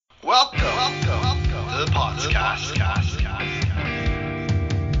Welcome to the podcast.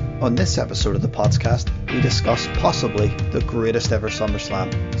 On this episode of the podcast, we discuss possibly the greatest ever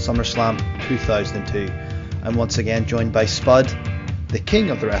SummerSlam, SummerSlam 2002. I'm once again joined by Spud, the king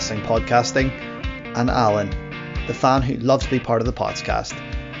of the wrestling podcasting, and Alan, the fan who loves to be part of the podcast.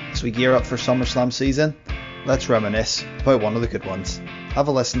 As we gear up for SummerSlam season, let's reminisce about one of the good ones. Have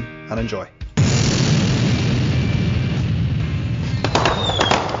a listen and enjoy.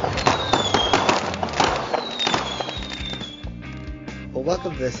 Well,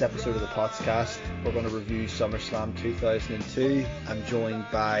 welcome to this episode of the podcast. We're going to review SummerSlam 2002. I'm joined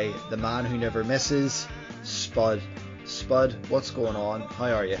by the man who never misses, Spud. Spud, what's going on?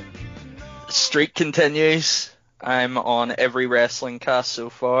 How are you? Streak continues. I'm on every wrestling cast so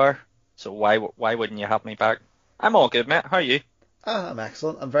far, so why wouldn't you have me back? I'm all good, mate. How are you? I'm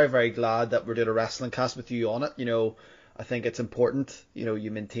excellent. I'm very, very glad that we're doing a wrestling cast with you on it. You know, I think it's important,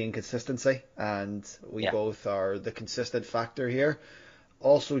 you maintain consistency, and we both are the consistent factor here.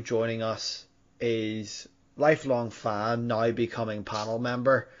 Also joining us is lifelong fan, now becoming panel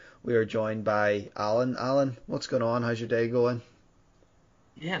member. We are joined by Alan. Alan, what's going on? How's your day going?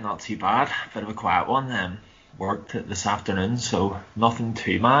 Yeah, not too bad. Bit of a quiet one. Worked this afternoon, so nothing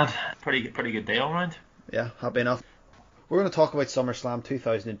too mad. Pretty good day all round. Yeah, happy enough. We're going to talk about SummerSlam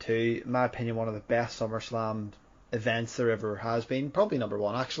 2002. In my opinion, one of the best SummerSlam events there ever has been. Probably number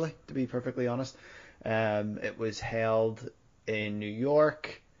one, actually, to be perfectly honest. It was held in New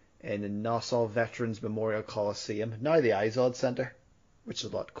York, in the Nassau Veterans Memorial Coliseum, now the Izod Center, which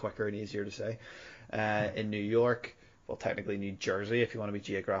is a lot quicker and easier to say, in New York, well, technically New Jersey if you want to be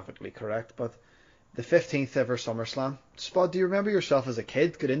geographically correct, but the 15th ever SummerSlam. Spud, do you remember yourself as a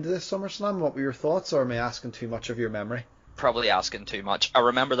kid get into this SummerSlam? What were your thoughts, or am I asking too much of your memory? Probably asking too much. I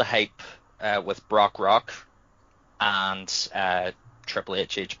remember the hype with Brock Rock and Triple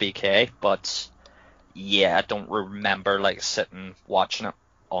H HBK, but yeah, I don't remember sitting watching it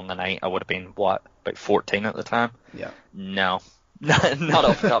on the night. I would have been about 14 at the time. Yeah. No, not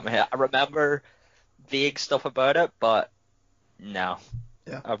off the top of my head. I remember vague stuff about it, but no.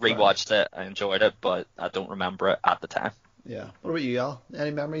 Yeah. I rewatched it, I enjoyed it, but I don't remember it at the time. Yeah. What about you, Al?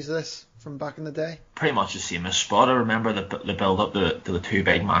 Any memories of this from back in the day? Pretty much the same as Spud. I remember the build up to the two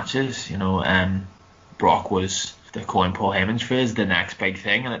big matches. Brock was, the coin Paul Heyman's phrase, the next big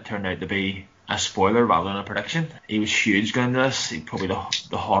thing, and it turned out to be a spoiler rather than a prediction. He was huge going into this. He's probably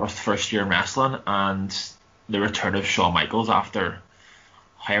the hottest first year in wrestling, and the return of Shawn Michaels after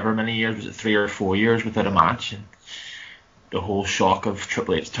however many years, was it 3 or 4 years without a match, and the whole shock of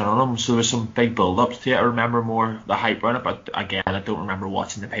Triple H turning on him. So there was some big build-ups to it. I remember more the hype around it, but again, I don't remember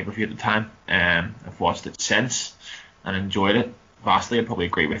watching the pay-per-view at the time. I've watched it since and enjoyed it vastly. I'd probably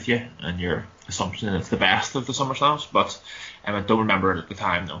agree with you and your assumption that it's the best of the SummerSlams, but I don't remember it at the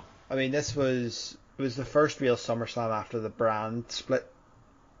time, though. I mean, it was the first real SummerSlam after the brand split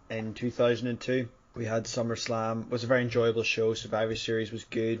in 2002. We had SummerSlam. It was a very enjoyable show. Survivor Series was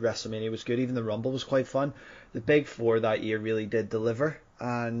good. WrestleMania was good. Even the Rumble was quite fun. The Big Four that year really did deliver,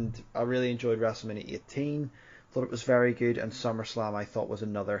 and I really enjoyed WrestleMania 18. Thought it was very good, and SummerSlam I thought was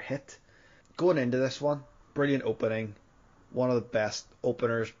another hit. Going into this one, brilliant opening. One of the best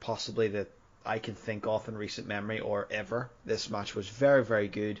openers possibly that I can think of in recent memory or ever. This match was very, very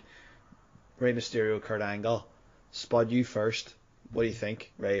good. Rey Mysterio, Kurt Angle. Spud, you first. What do you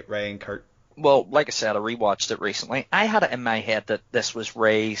think, Rey and Kurt? Well, like I said, I rewatched it recently. I had it in my head that this was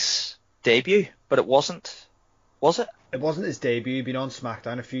Rey's debut, but it wasn't. Was it? It wasn't his debut. He'd been on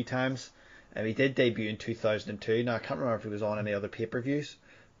SmackDown a few times. He did debut in 2002. Now, I can't remember if he was on any other pay-per-views,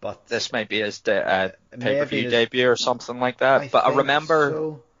 but this might be his pay-per-view debut or something like that. But I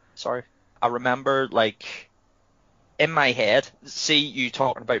remember... Sorry. I remember, in my head, see you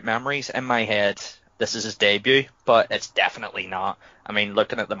talking about memories, in my head, this is his debut, but it's definitely not. I mean,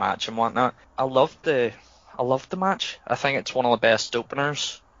 looking at the match and whatnot, I loved the match. I think it's one of the best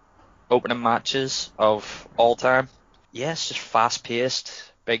opening matches of all time. Yeah, it's just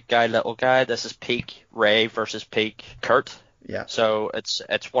fast-paced, big guy, little guy. This is peak Rey versus peak Kurt. Yeah. So it's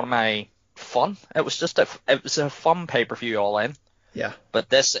one of my fun. It was a fun pay-per-view all in. Yeah. But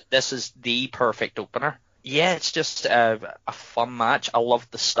this is the perfect opener. Yeah, it's just a fun match. I love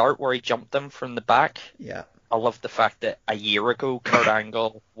the start where he jumped him from the back. Yeah. I love the fact that a year ago Kurt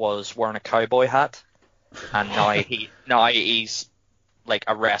Angle was wearing a cowboy hat, and now he's like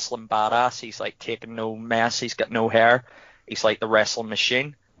a wrestling badass. He's taking no mess. He's got no hair. He's like the wrestling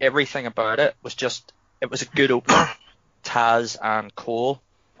machine. Everything about it was a good opener. Taz and Cole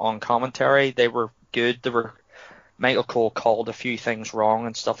on commentary, they were good. Michael Cole called a few things wrong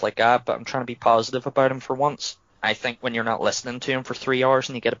and stuff like that, but I'm trying to be positive about him for once. I think when you're not listening to him for 3 hours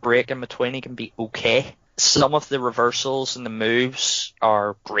and you get a break in between, he can be okay. Some of the reversals and the moves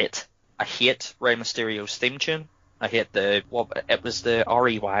are great. I hate Rey Mysterio's theme tune. I hate it was the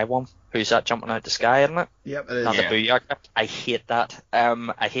REY one. Who's that jumping out the sky, isn't it? Yep, it is. Not the Booyaka. I hate that.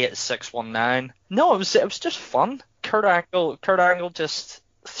 I hate 619. No, it was just fun. Kurt Angle just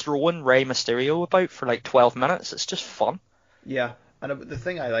throwing Rey Mysterio about for like 12 minutes. It's just fun. Yeah. And the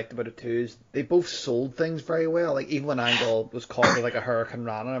thing I liked about it too is they both sold things very well. Like even when Angle was caught with like a Hurricane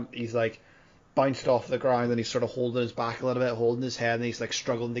Rana, he's like bounced off the ground and he's sort of holding his back a little bit, holding his head, and he's like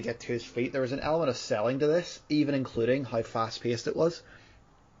struggling to get to his feet. There was an element of selling to this, even including how fast paced it was.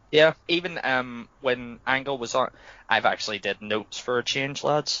 Yeah, even when Angle was on, I've actually did notes for a change,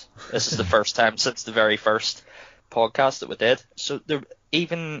 lads. This is the first time since the very first podcast that we did. So there,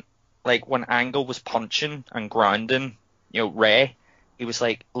 even like when Angle was punching and grounding, Rey, he was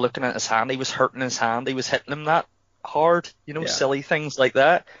like looking at his hand. He was hurting his hand. He was hitting him that hard. Silly things like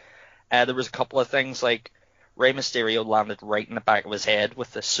that. There was a couple of things like Rey Mysterio landed right in the back of his head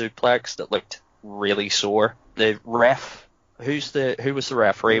with the suplex that looked really sore. The ref, who was the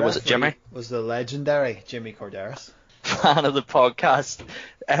referee? Was it Jimmy? Was the legendary Jimmy Corderas. Fan of the podcast,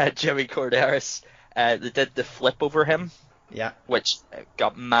 Jimmy Corderas. They did the flip over him. Yeah. Which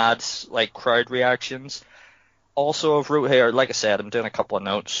got mad crowd reactions. Also, I've wrote here, like I said, I'm doing a couple of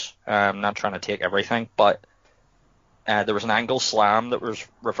notes. I'm not trying to take everything, but there was an Angle slam that was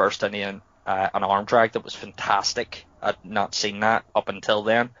reversed into an arm drag that was fantastic. I'd not seen that up until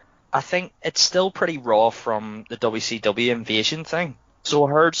then. I think it's still pretty raw from the WCW Invasion thing. So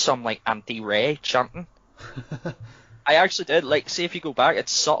I heard some anti-Rey chanting. I actually did. See if you go back,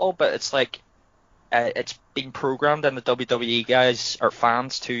 it's subtle, but it's it's been programmed in the WWE guys or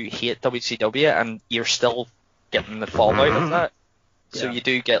fans to hate WCW, and you're still getting the fallout of that. So you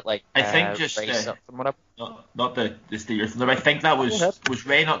do get I think just not the steer thunder. I think that was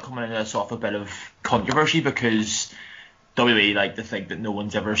Rey not coming in this off a bit of controversy because WWE like to think that no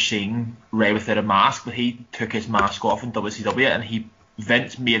one's ever seen Rey without a mask, but he took his mask off in WCW and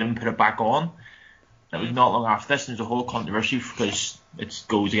Vince made him put it back on. It was not long after this, and there's a whole controversy because it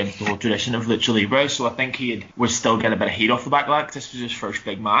goes against the whole tradition of Lucha Libre. So I think he was still getting a bit of heat off the back of that. This was his first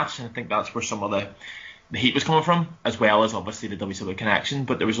big match, and I think that's where some of the heat was coming from, as well as obviously the WCW connection.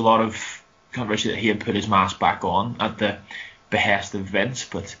 But there was a lot of controversy that he had put his mask back on at the behest of Vince.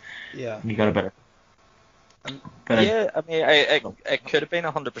 But he got a better. It could have been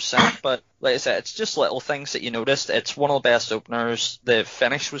 100%, but like I said, it's just little things that you noticed. It's one of the best openers. The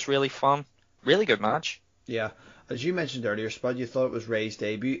finish was really fun. Really good match. Yeah. As you mentioned earlier, Spud, you thought it was Rey's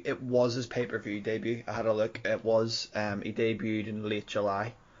debut. It was his pay-per-view debut. I had a look. It was. He debuted in late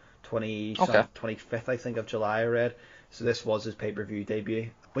July. 25th, I think, of July, I read. So this was his pay-per-view debut.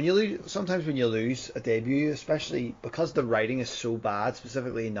 Sometimes when you lose a debut, especially because the writing is so bad,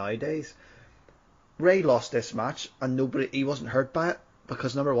 specifically nowadays, Rey lost this match and he wasn't hurt by it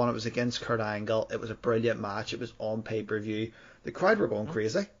because, number one, it was against Kurt Angle. It was a brilliant match. It was on pay-per-view. The crowd were going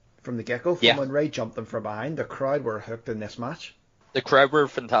crazy from the get-go. When Rey jumped them from behind, the crowd were hooked in this match. The crowd were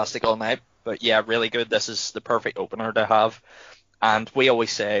fantastic all night, but yeah, really good. This is the perfect opener to have. And we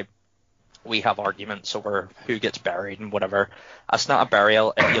always say we have arguments over who gets buried and whatever. That's not a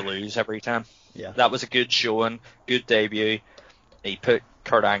burial if you lose every time. Yeah. That was a good showing, good debut. He put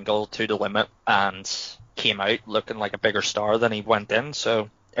Kurt Angle to the limit and came out looking like a bigger star than he went in. So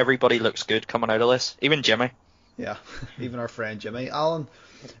everybody looks good coming out of this, even Jimmy. Yeah, even our friend Jimmy. Alan,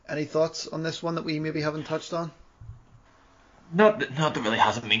 any thoughts on this one that we maybe haven't touched on? Not that really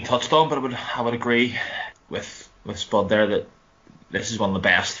hasn't been touched on, but I would agree with Spud there that this is one of the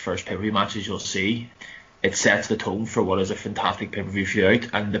best first pay-per-view matches you'll see. It sets the tone for what is a fantastic pay-per-view throughout,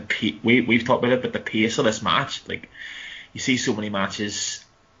 and we've talked about it, but the pace of this match, you see so many matches,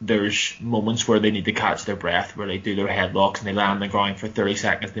 there's moments where they need to catch their breath, where they do their headlocks and they land on the ground for 30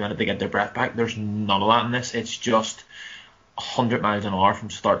 seconds, the minute they get their breath back. There's none of that in this. It's just 100 miles an hour from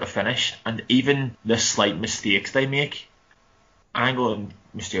start to finish, and even the slight mistakes they make, Angle and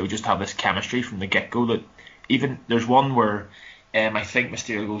Mysterio just have this chemistry from the get-go that even there's one where I think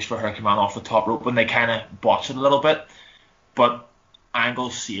Mysterio goes for Hurricane Man off the top rope and they kind of botch it a little bit, but Angle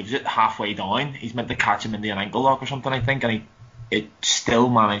saves it halfway down. He's meant to catch him in the ankle lock or something, I think, and it still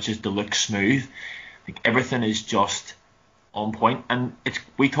manages to look smooth. Everything is just on point. And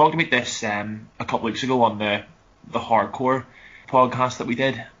we talked about this a couple weeks ago on the Hardcore podcast that we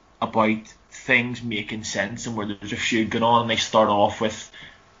did about things making sense and where there's a feud going on and they start off with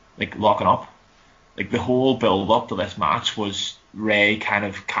locking up. The whole build up to this match was Rey kind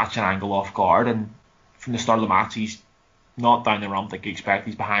of catching Angle off guard, and from the start of the match he's not down the ramp like you expect,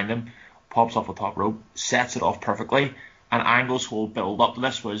 he's behind him pops off the top rope, sets it off perfectly, and Angle's whole build up to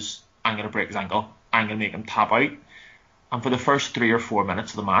this was, I'm going to break his ankle, I'm going to make him tap out. And for the first 3 or 4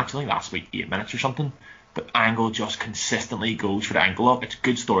 minutes of the match, I think that's about 8 minutes or something, but Angle just consistently goes for the ankle lock. It's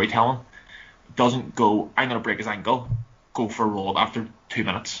good storytelling. It doesn't go, I'm going to break his ankle, go for a roll after 2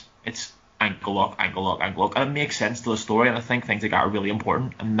 minutes. It's ankle lock, ankle lock, ankle lock. And it makes sense to the story, and I think things like that are really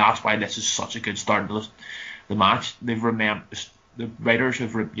important, and that's why this is such a good start to the match. The writers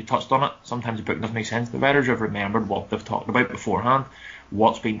you touched on it, sometimes the book doesn't make sense. The writers have remembered what they've talked about beforehand,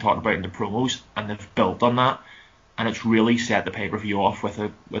 what's been talked about in the promos, and they've built on that, and it's really set the pay-per-view off with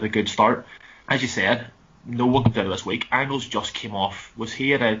a good start. As you said, no one comes out of this week. Angle's just came off.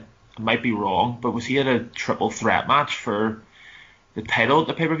 I might be wrong, but was he at a triple threat match for the title at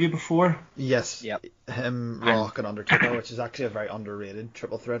the pay-per-view before? Yes. Yep. Him, Rock, and Undertaker, which is actually a very underrated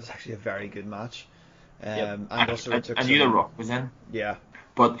triple threat. It's actually a very good match. And also I knew The Rock was in. Yeah.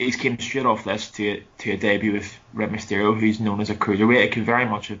 But he's came straight off this to a debut with Rey Mysterio, who's known as a cruiserweight. It could very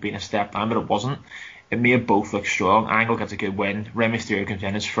much have been a step down, but it wasn't. It made both look strong. Angle gets a good win. Rey Mysterio comes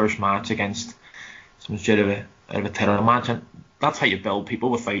in his first match against some shit of a title match, and that's how you build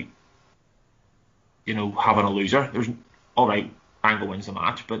people without, having a loser. There's alright, Angle wins the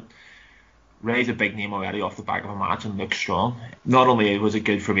match, but Rey's a big name already off the back of a match and looks strong. Not only was it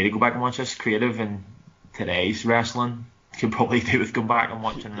good for me to go back and watch this, creative in today's wrestling could probably do with going back and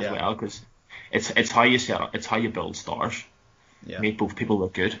watching as well, because it's how you set up, it's how you build stars. Yeah. Make both people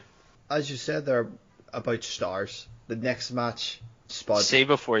look good. As you said there about stars, the next match, Spud. See,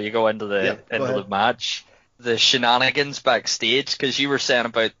 before you go into the the match, the shenanigans backstage, because you were saying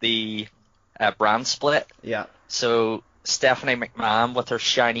about the brand split. Yeah. So Stephanie McMahon with her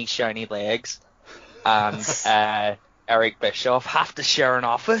shiny legs and Eric Bischoff have to share an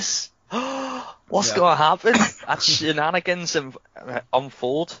office. What's going to happen? That shenanigans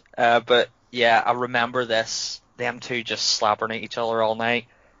unfold. But yeah, I remember them two just slapping at each other all night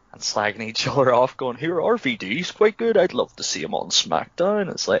and slagging each other off, going, here, RVD's quite good, I'd love to see him on SmackDown.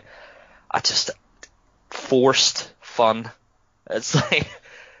 It's like, I just forced fun. It's like,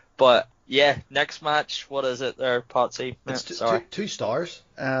 but yeah, next match, what is it there, Patsy? It's two stars.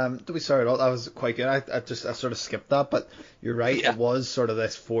 To be sorry, that was quite good. I sort of skipped that, but you're right. Yeah. It was sort of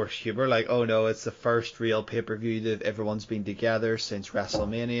this forced humor, like, oh no, it's the first real pay-per-view that everyone's been together since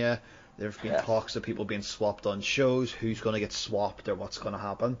WrestleMania. There've been talks of people being swapped on shows, who's going to get swapped or what's going to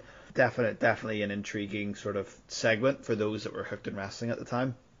happen. Definitely an intriguing sort of segment for those that were hooked in wrestling at the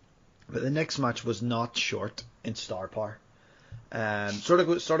time. But the next match was not short in star power. Sort of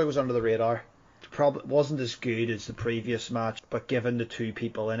goes under the radar. Probably wasn't as good as the previous match, but given the two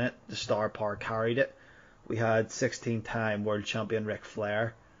people in it, the star power carried it. We had 16-time world champion Ric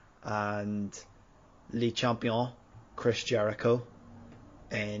Flair and Le Champion Chris Jericho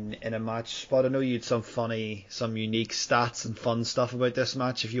in a match. But I know you had some unique stats and fun stuff about this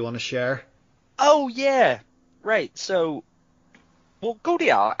match if you want to share. Oh yeah, right. So, well, go to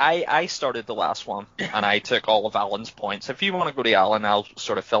Alan. I started the last one and I took all of Alan's points. If you want to go to Alan, I'll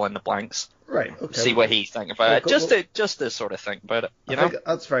sort of fill in the blanks. Right. Okay. See what he thinks about it. Just to sort of think about it. You know. Think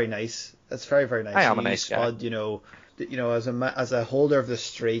that's very nice. That's very, very nice. I am a nice guy. Spud, as a holder of the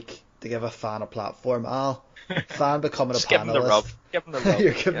streak, to give a fan a platform. Fan becoming a panelist. Give him the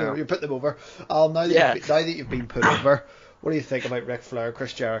rub. You're putting them over. Now that you've been put over, what do you think about Ric Flair,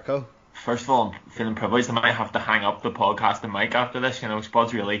 Chris Jericho? First of all, I'm feeling privileged. I might have to hang up the podcast and mic after this.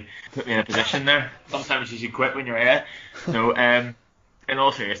 Spud's really put me in a position there. Sometimes you should quit when you're at. No, in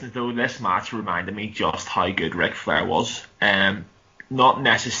all seriousness though, this match reminded me just how good Ric Flair was. Not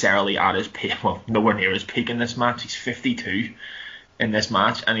necessarily at his peak, well, nowhere near his peak in this match. He's 52 in this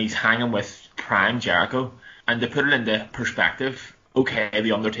match, and he's hanging with prime Jericho. And to put it into perspective, okay,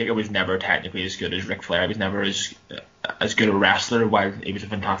 The Undertaker was never technically as good as Ric Flair. He was never as good a wrestler, while he was a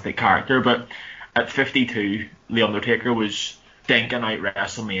fantastic character. But at 52, The Undertaker was stinking out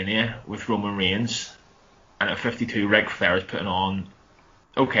WrestleMania with Roman Reigns. And at 52, Ric Flair is putting on,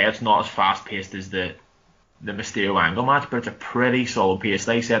 okay, it's not as fast-paced as the Mysterio Angle match, but it's a pretty solid pace.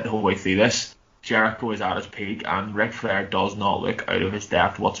 They said the whole way through this, Jericho is at his peak, and Ric Flair does not look out of his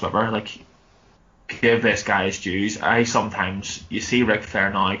depth whatsoever. Like, give this guy his dues. You see Ric Flair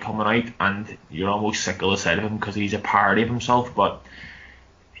now coming out, and you're almost sick of the sight of him because he's a parody of himself, but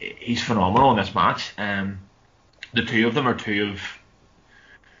he's phenomenal in this match. The two of them are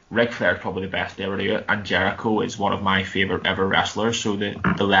Ric Flair is probably the best to ever do it, and Jericho is one of my favourite ever wrestlers, so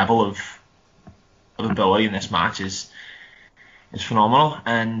the level of ability in this match is phenomenal,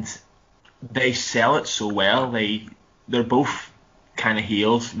 and they sell it so well. They're both kind of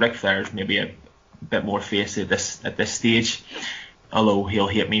heels. Ric Flair's maybe a bit more face at this stage, although he'll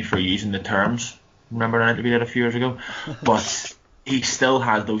hate me for using the terms. Remember an interview did a few years ago? But he still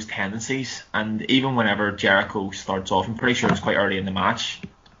has those tendencies, and even whenever Jericho starts off, I'm pretty sure it's quite early in the match.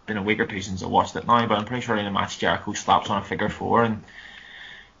 It's been a week or two since I watched it now, but I'm pretty sure in the match Jericho slaps on a figure four, and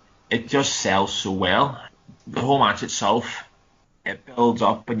it just sells so well. The whole match itself, it builds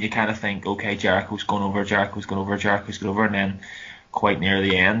up, and you kind of think, okay, Jericho's going over, and then quite near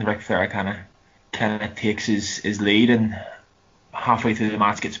the end, Ric Flair kind of takes his lead, and halfway through the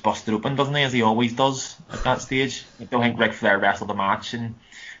match gets busted open, doesn't he, as he always does at that stage. I don't think Ric Flair wrestled a match in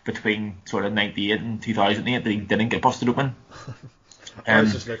between sort of 98 and 2008 that he didn't get busted open. It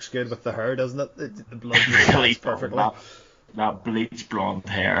just looks good with the hair, doesn't it? The blood really perfectly. That bleached blonde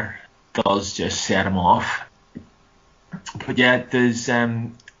hair does just set him off. But yeah, there's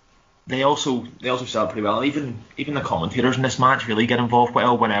they also sell pretty well. Even the commentators in this match really get involved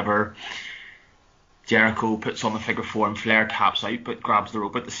well whenever Jericho puts on the figure four and Flair taps out but grabs the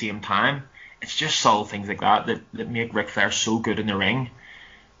rope at the same time. It's just subtle things like that make Ric Flair so good in the ring.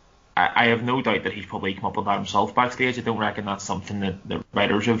 I have no doubt that he's probably come up with that himself backstage. I don't reckon that's something that the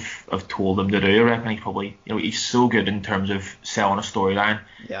writers have told him to do. I reckon he's probably, he's so good in terms of selling a storyline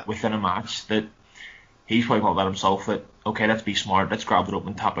within a match that he's probably come up with that himself, that, okay, let's be smart, let's grab the rope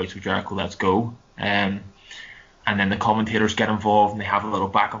and tap out with Jericho, let's go. And then the commentators get involved and they have a little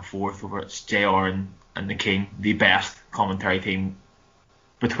back and forth over it's JR and the King, the best commentary team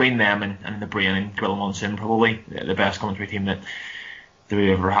between them and the Brain and Gorilla Monsoon, probably the best commentary team that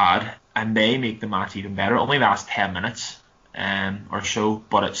we've ever had, and they make the match even better. It only lasts 10 minutes or so,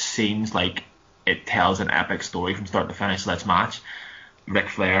 but it seems like it tells an epic story from start to finish. Let's match. Ric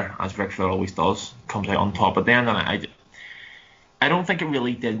Flair, as Ric Flair always does, comes out on top at the end, and I don't think it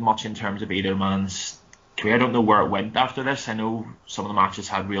really did much in terms of either man's career. I don't know where it went after this. I know some of the matches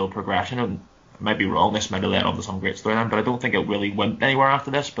had real progression, and I might be wrong, this might have led on to some great storyline, but I don't think it really went anywhere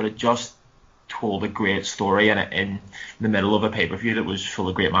after this, but it just told a great story in the middle of a pay-per-view that was full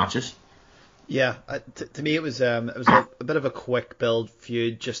of great matches. Yeah, to me it was a bit of a quick build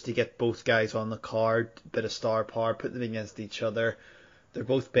feud just to get both guys on the card, bit of star power, put them against each other. They're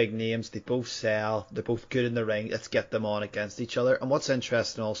both big names, they both sell, they're both good in the ring, let's get them on against each other. And what's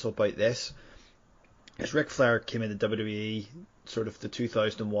interesting also about this is Ric Flair came into WWE sort of the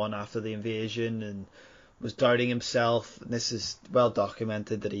 2001 after the invasion and was doubting himself, and this is well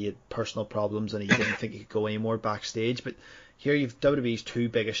documented that he had personal problems and he didn't think he could go anymore backstage. But here you've WWE's two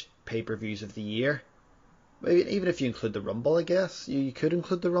biggest pay-per-views of the year. Even if you include the Rumble, I guess you could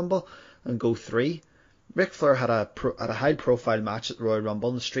include the Rumble and go three. Ric Flair had a high-profile match at the Royal Rumble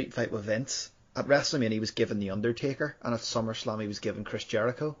in the street fight with Vince. At WrestleMania he was given The Undertaker, and at SummerSlam he was given Chris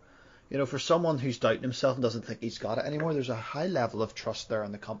Jericho. For someone who's doubting himself and doesn't think he's got it anymore, there's a high level of trust there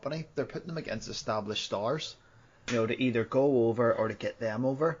in the company. They're putting them against established stars, to either go over or to get them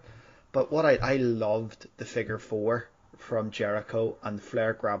over. But what I loved the figure four from Jericho and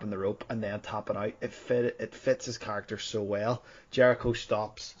Flair grabbing the rope and then tapping out. It fits his character so well. Jericho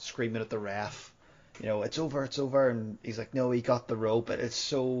stops screaming at the ref, it's over, and he's like, no, he got the rope. It's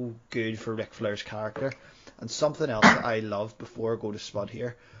so good for Ric Flair's character. And something else that I loved before I go to Spud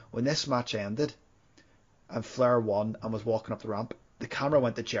here, when this match ended and Flair won and was walking up the ramp, the camera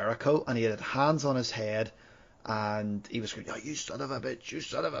went to Jericho and he had hands on his head and he was going, oh, you son of a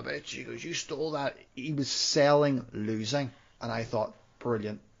bitch. He goes, you stole that. He was selling losing, and I thought,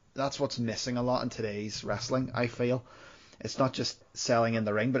 brilliant. That's what's missing a lot in today's wrestling, I feel. It's not just selling in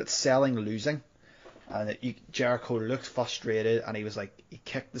the ring, but it's selling losing. And Jericho looked frustrated, and he was like, he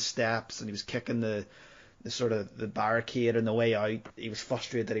kicked the steps and he was kicking the sort of the barricade on the way out. He was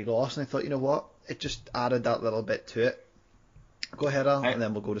frustrated that he lost, and I thought, you know what, it just added that little bit to it. Go ahead, Al, and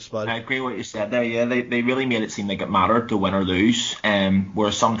then we'll go to Spud. I agree with what you said there. Yeah, they really made it seem like it mattered to win or lose.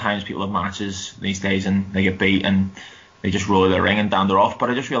 Whereas sometimes people have matches these days and they get beat and they just roll their ring and dander off. But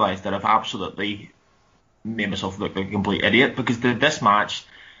I just realised that I've absolutely made myself look like a complete idiot, because this match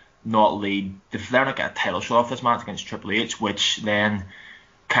did Flair not get a title shot off this match against Triple H, which then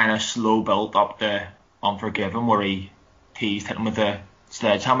kind of slow built up the Unforgiven, where he teased him with the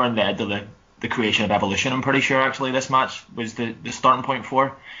sledgehammer and led to the creation of Evolution. I'm pretty sure actually this match was the starting point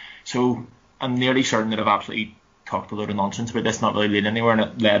for. So I'm nearly certain that I've absolutely talked a load of nonsense about this not really leading anywhere, and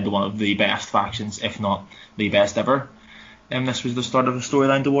it led to one of the best factions, if not the best ever. And this was the start of a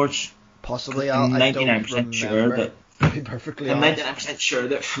storyline towards. Possibly, I'm 99% sure that. Perfectly I'm 99% sure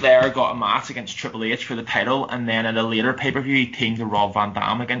that Flair got a match against Triple H for the title, and then at a later pay-per-view he teamed with Rob Van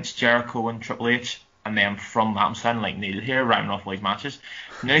Dam against Jericho and Triple H. And then from that, I'm sounding like Neil here, rounding off all these matches.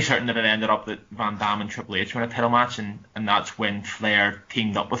 I'm nearly certain that it ended up that Van Dam and Triple H were in a title match, and that's when Flair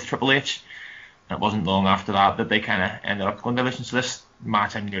teamed up with Triple H. it wasn't long after that they kind of ended up going to Evolution. So this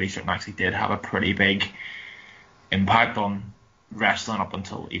match, I'm nearly certain, actually did have a pretty big impact on wrestling up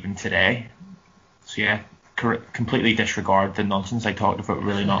until even today. So yeah, completely disregard the nonsense I talked about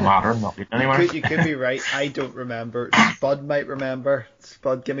really not mattering, not leading anywhere. You could be right. I don't remember. Spud might remember.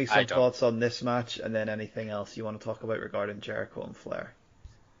 Spud, give me some thoughts on this match, and then anything else you want to talk about regarding Jericho and Flair.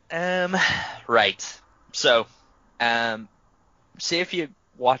 Right. So, see if you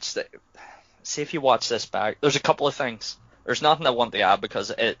watch this back. There's a couple of things. There's nothing I want to add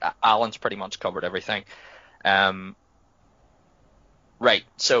because Alan's pretty much covered everything. Right.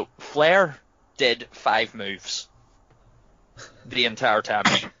 So Flair did 5 moves the entire time.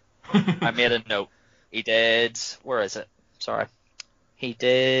 I made a note. He did. Where is it? Sorry. He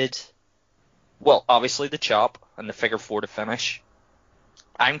did. Well, obviously the chop and the figure 4 to finish.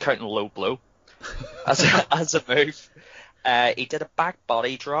 I'm counting low blow as a move. He did a back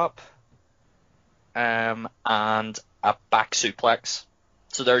body drop and a back suplex.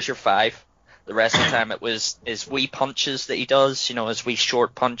 So there's your 5. The rest of the time it was his wee punches that he does, his wee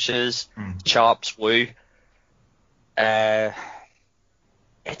short punches, chops, woo. It's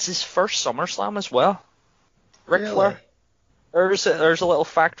his first SummerSlam as well. Ric Flair. There's a little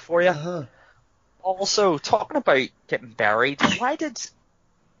fact for you. Uh-huh. Also, talking about getting buried, why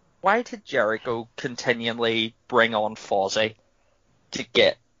did Jericho continually bring on Fozzy to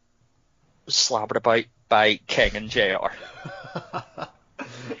get slobbered about by King and JR?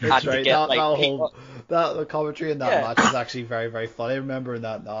 That's right. The commentary in that match is actually very, very funny. I remember in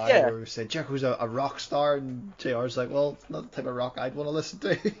that now where we said Jericho's a rock star, and JR's like, well, it's not the type of rock I'd want to listen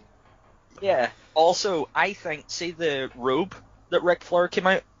to. Yeah. Also, I think, see the robe that Ric Flair came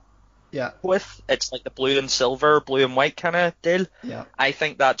out with? It's like the blue and silver, blue and white kind of deal. Yeah. I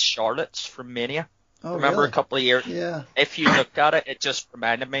think that's Charlotte's from Mania. Oh, remember really? A couple of years? Yeah. If you looked at it, it just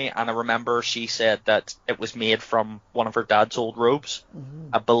reminded me, and I remember she said that it was made from one of her dad's old robes. Mm-hmm.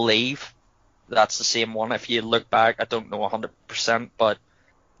 I believe that's the same one. If you look back, I don't know 100%, but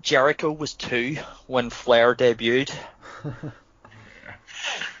Jericho was 2 when Flair debuted.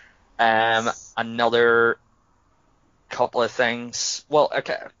 Another couple of things. Well, a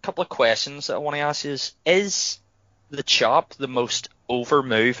couple of questions that I want to ask is the chop the most over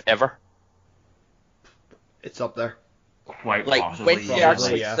move ever? It's up there. Quite like possibly. when you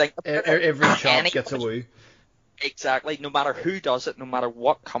actually think about it, every chop gets a woo. Exactly. No matter who does it, no matter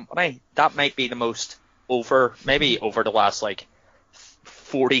what company, that might be the most over, maybe over the last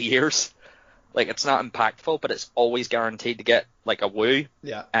 40 years. It's not impactful, but it's always guaranteed to get a woo.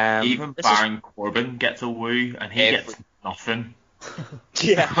 Yeah. Even Baron Corbin gets a woo, and he gets nothing.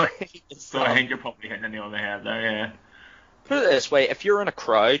 Yeah. So I think you're probably hitting the nail on the head there. Yeah. Put it this way: if you're in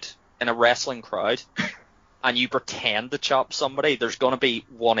a wrestling crowd, and you pretend to chop somebody, there's going to be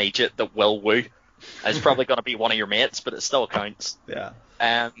one agent that will woo. It's probably going to be one of your mates, but it still counts. Yeah.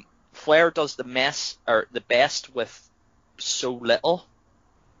 Flair does the best with so little.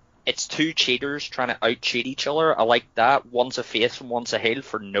 It's 2 cheaters trying to out-cheat each other. I like that. One's a face and one's a heel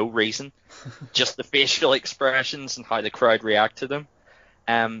for no reason. Just the facial expressions and how the crowd react to them.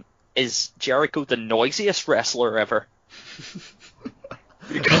 Is Jericho the noisiest wrestler ever?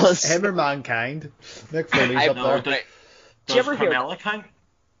 Because him or Mankind. Mick Foley's up there. Did you ever hear Carmella count?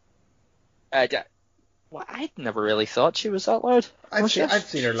 Well, I'd never really thought she was that loud. I've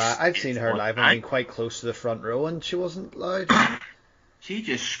seen her live. I've been quite close to the front row, and she wasn't loud. She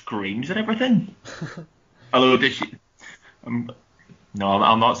just screams at everything. Although did she? No,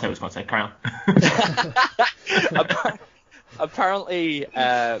 I'll not say what I was going to say. Carry on. Apparently,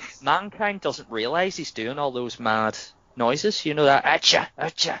 Mankind doesn't realise he's doing all those mad noises. You know that? Acha,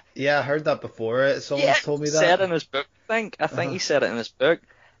 acha. Yeah, I heard that before. Someone told me that. He said in his book, I think he said it in his book.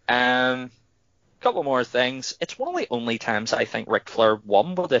 Couple more things. It's one of the only times I think Ric Flair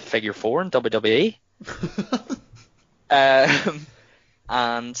won with a figure 4 in WWE.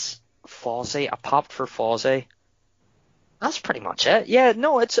 And Fozzy, I popped for Fozzy. That's pretty much it. Yeah,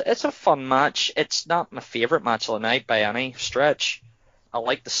 no, it's a fun match. It's not my favourite match of the night by any stretch. I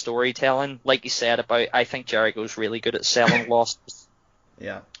like the storytelling. Like you said I think Jericho's really good at selling losses.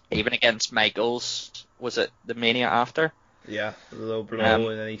 Yeah. Even against Michaels, was it the Mania after? Yeah, the low blow,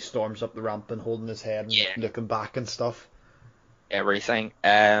 and then he storms up the ramp and holding his head and looking back and stuff. Everything.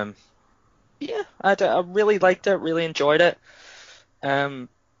 I really liked it, really enjoyed it.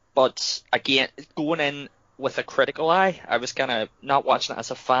 But again, going in with a critical eye, I was kind of not watching it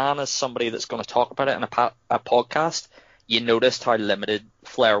as a fan, as somebody that's going to talk about it in a podcast. You noticed how limited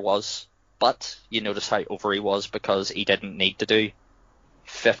Flair was, but you noticed how over he was because he didn't need to do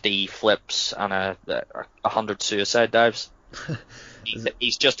 50 flips and 100 suicide dives.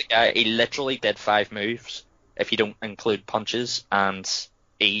 He's just a guy. He literally did 5 moves if you don't include punches, and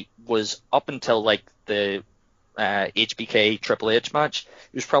he was up until like the HBK Triple H match.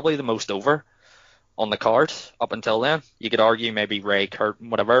 He was probably the most over on the card up until then. You could argue maybe Ray, Kurt,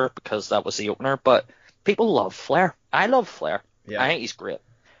 and whatever, because that was the opener. But people love Flair. I love Flair. Yeah. I think he's great.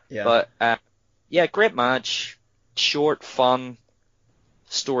 Yeah. But great match. Short, fun,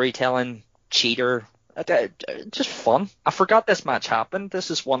 storytelling, cheater. Just fun. I forgot this match happened. This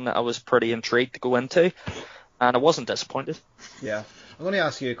is one that I was pretty intrigued to go into, and I wasn't disappointed. Yeah. I'm going to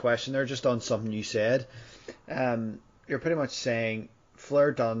ask you a question there, just on something you said. You're pretty much saying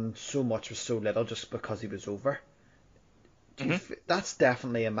Flair done so much with so little just because he was over. That's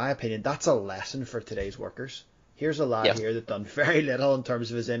definitely, in my opinion, that's a lesson for today's workers. Here's a lad here that done very little in terms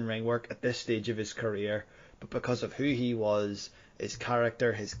of his in-ring work at this stage of his career, but because of who he was, his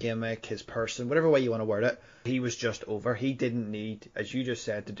character, his gimmick, his person, whatever way you want to word it, he was just over. He didn't need, as you just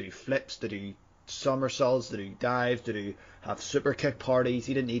said, to do flips, to do somersaults, to do dives, to have super kick parties.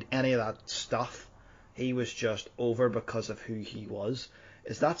 He didn't need any of that stuff. He was just over because of who he was.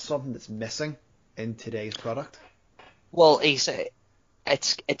 Is that something that's missing in today's product? Well, it's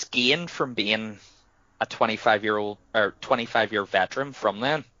gained from being a 25-year-old or 25-year veteran from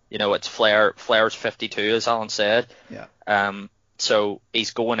then. You know, it's Flair. Flair's 52, as Alan said. Yeah. So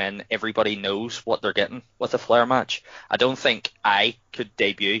he's going in. Everybody knows what they're getting with a Flair match. I don't think I could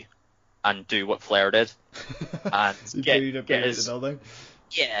debut and do what Flair did and get his.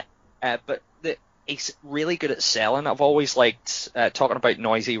 Yeah. But he's really good at selling. I've always liked talking about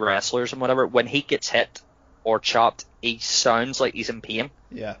noisy wrestlers and whatever. When he gets hit or chopped, he sounds like he's in pain.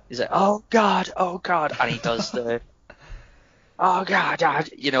 Yeah. He's like, oh God, and he does the, oh God,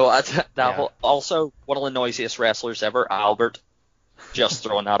 you know, also one of the noisiest wrestlers ever, Albert. Just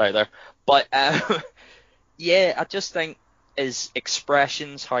throwing that out there. But yeah, I just think his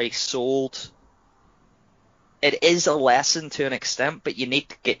expressions, how he sold, it is a lesson to an extent, but you need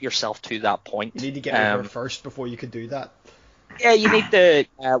to get yourself to that point. You need to get over first before you could do that. Yeah, you need to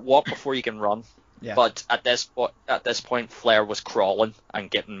walk before you can run. Yeah. But at this point, Flair was crawling and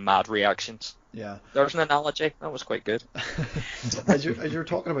getting mad reactions. Yeah. There's an analogy. That was quite good. As you're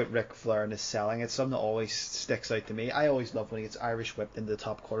talking about Ric Flair and his selling, it's something that always sticks out to me. I always love when he gets Irish whipped into the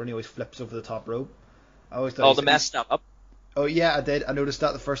top corner and he always flips over the top rope. I always thought they messed that up. Oh yeah, I did. I noticed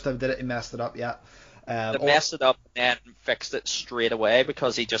that the first time I did it, he messed it up. Yeah. They messed it up and then fixed it straight away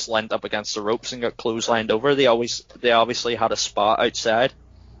because he just lined up against the ropes and got clotheslined over. They obviously had a spot outside.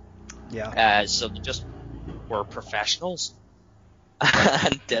 Yeah. So they just were professionals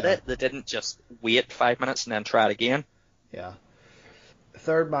and did it. They didn't just wait 5 minutes and then try it again. Yeah.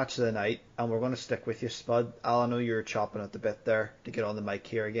 Third match of the night, and we're going to stick with you, Spud. Al, I know you were chopping at the bit there to get on the mic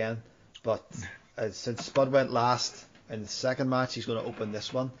here again, but since Spud went last in the second match, he's going to open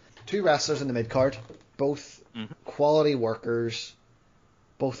this one. 2 wrestlers in the mid-card, both quality workers.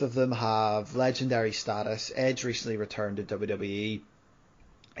 Both of them have legendary status. Edge recently returned to WWE.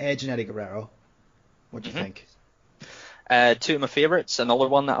 Edge and Eddie Guerrero. What do you think? 2 of my favourites. Another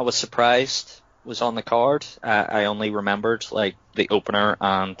one that I was surprised was on the card. I only remembered like the opener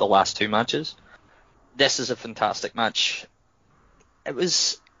and the last 2 matches. This is a fantastic match. It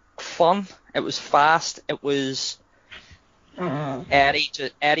was fun. It was fast. It was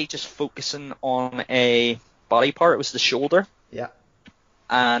Eddie just focusing on a body part. It was the shoulder. Yeah.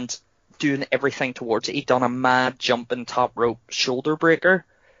 And doing everything towards it. He done a mad jumping top rope shoulder breaker.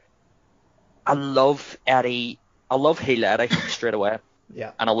 I love Eddie. I love heel Eddie straight away.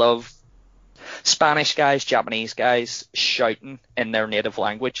 Yeah. And I love Spanish guys, Japanese guys shouting in their native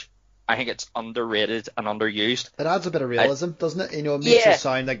language. I think it's underrated and underused. It adds a bit of realism, doesn't it? You know, it makes it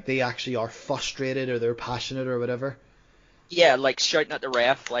sound like they actually are frustrated or they're passionate or whatever. Yeah, like shouting at the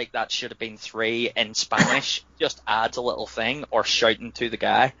ref like that should have been 3 in Spanish just adds a little thing, or shouting to the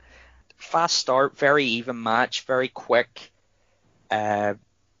guy. Fast start, very even match, very quick.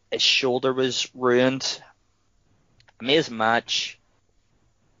 His shoulder was ruined. Amazing match.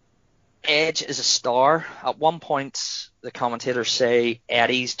 Edge is a star. At one point, the commentators say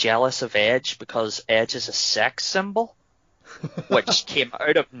Eddie's jealous of Edge because Edge is a sex symbol, which came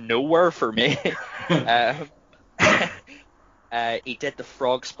out of nowhere for me. He did the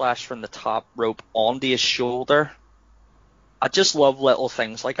frog splash from the top rope onto his shoulder. I just love little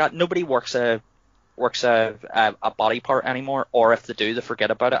things like that. Nobody works a body part anymore, or if they do, they forget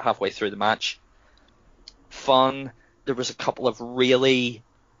about it halfway through the match. Fun. There was a couple of really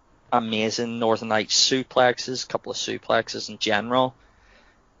amazing Northern Lights suplexes, a couple of suplexes in general.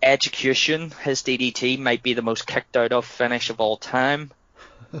 Execution, his DDT might be the most kicked out of finish of all time.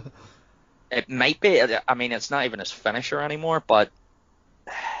 It might be. I mean, it's not even his finisher anymore, but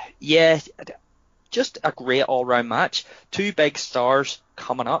yeah, just a great all-round match. Two big stars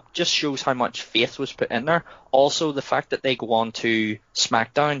coming up just shows how much faith was put in there. Also, the fact that they go on to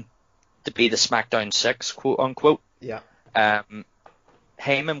SmackDown to be the SmackDown 6, quote unquote. Yeah.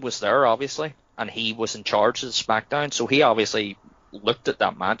 Heyman was there, obviously, and he was in charge of the SmackDown, so he obviously looked at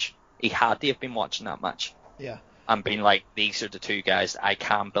that match. He had to have been watching that match. Yeah. And been like, these are the two guys that I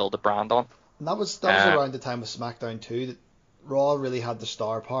can build a brand on. And that was around the time of SmackDown too, that Raw really had the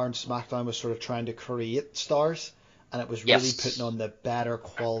star power, and SmackDown was sort of trying to create stars, and it was really putting on the better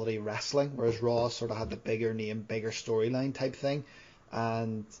quality wrestling, whereas Raw sort of had the bigger name, bigger storyline type thing.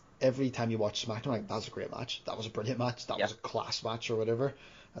 And every time you watch SmackDown, like, that was a great match, that was a brilliant match, that was a class match or whatever.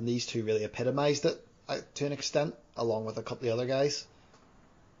 And these two really epitomized it to an extent, along with a couple of other guys.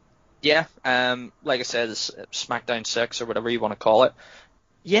 Yeah, like I said, it's SmackDown 6 or whatever you want to call it.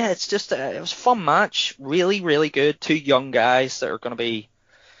 Yeah, it's just it was a fun match, really, really good. Two young guys that are going to be,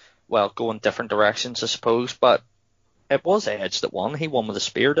 well, going different directions, I suppose. But it was Edge that won. He won with a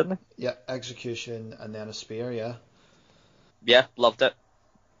spear, didn't he? Yeah, execution and then a spear. Yeah. Yeah, loved it.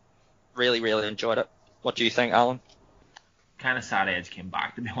 Really, really enjoyed it. What do you think, Alan? Kind of sad Edge came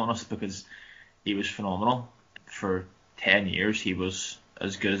back, to be honest, because he was phenomenal. For 10 years, he was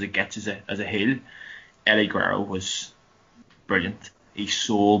as good as it gets as a heel. Eddie Guerrero was brilliant. He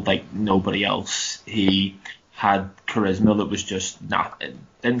sold like nobody else. He had charisma that was just it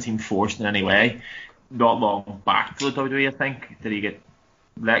didn't seem forced in any way. Not long back to the WWE, I think, did he get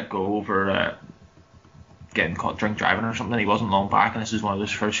let go over getting caught drink driving or something. He wasn't long back, and this is one of his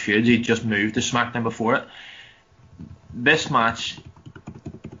first feuds. He just moved to SmackDown before it. This match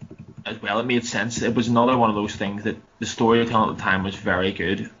as well, it made sense. It was another one of those things that the storytelling at the time was very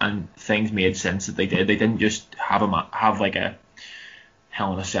good, and things made sense that they did. They didn't just have like a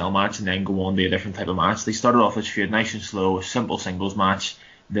Hell in a Cell match and then go on to a different type of match. They started off this feud nice and slow, a simple singles match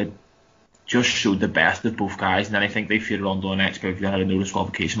that just showed the best of both guys, and then I think they feuded on to the next pay-per-view and had a no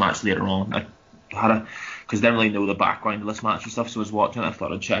disqualification match later on. Because I didn't really know the background of this match and stuff, so I was watching it, I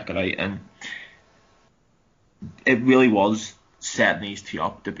thought I'd check it out, and it really was setting these two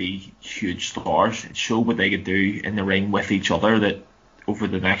up to be huge stars. It showed what they could do in the ring with each other, that over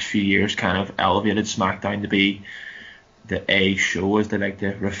the next few years kind of elevated SmackDown to be the A show, as they like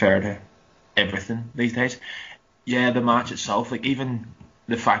to refer to everything these days. Yeah, the match itself, like even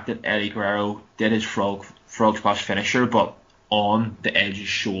the fact that Eddie Guerrero did his frog splash finisher, but on the Edge's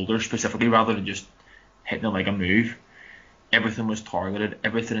shoulder specifically, rather than just hitting it like a move. Everything was targeted.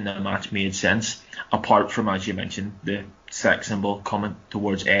 Everything in that match made sense, apart from, as you mentioned, the sex symbol coming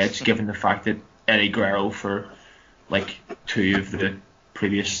towards Edge, given the fact that Eddie Guerrero for like 2 of the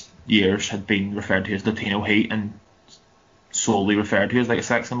previous years had been referred to as Latino Heat and solely referred to as like a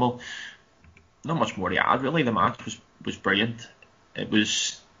sex symbol. Not much more to add, really. The match was brilliant. It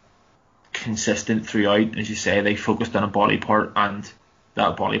was consistent throughout. As you say, they focused on a body part, and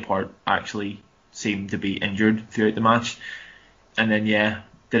that body part actually seemed to be injured throughout the match. And then, yeah,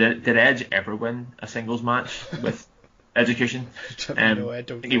 did Edge ever win a singles match with Execution? No, I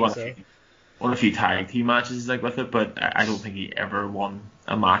don't think he won so. Won a few tag team matches like with it, but I don't think he ever won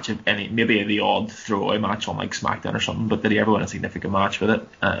a match of any, maybe the odd throwaway match on like SmackDown or something, but did he ever win a significant match with it?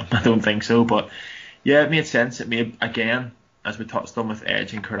 I don't think so, but yeah, it made sense. It made, again, as we touched on with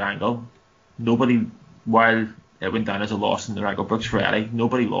Edge and Kurt Angle, nobody, while it went down as a loss in the record books for Eddie,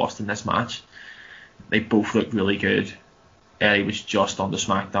 nobody lost in this match. They both looked really good. Eddie was just on the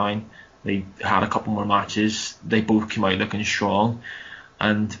SmackDown. They had a couple more matches. They both came out looking strong,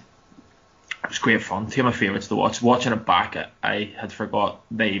 and it was great fun. Two of my favourites to watch. Watching it back, I had forgot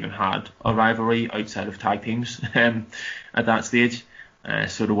they even had a rivalry outside of tag teams at that stage.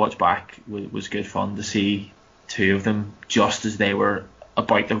 So to watch back was good fun to see two of them just as they were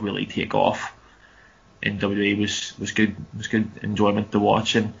about to really take off in WWE was good. It was good enjoyment to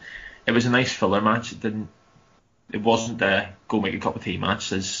watch, and it was a nice filler match. It wasn't a go make a cup of tea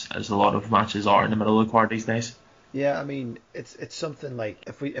match as a lot of matches are in the middle of the card these days. Yeah, I mean, it's something like,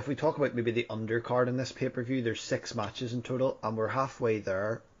 if we talk about maybe the undercard in this pay-per-view, there's 6 matches in total, and we're halfway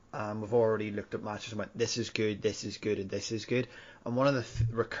there. We've already looked at matches and went, this is good, and this is good. And one of the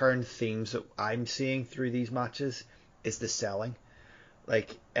recurrent themes that I'm seeing through these matches is the selling.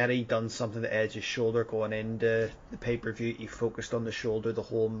 Like, Eddie done something to Edge's shoulder going into the pay-per-view. He focused on the shoulder the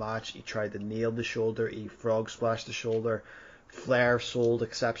whole match. He tried to nail the shoulder. He frog splashed the shoulder. Flair sold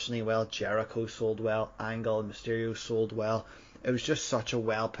exceptionally well. Jericho sold well. Angle and Mysterio sold well. It was just such a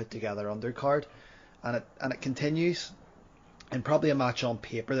well put together undercard, and it continues. And probably a match on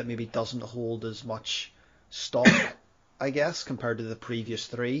paper that maybe doesn't hold as much stock, I guess, compared to the previous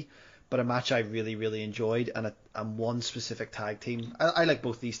 3. but a match I really, really enjoyed, and one specific tag team. I like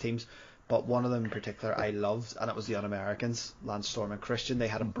both these teams, but one of them in particular I loved, and it was the Un-Americans, Lance Storm and Christian. They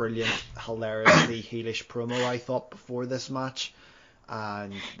had a brilliant, hilariously heelish promo, I thought, before this match,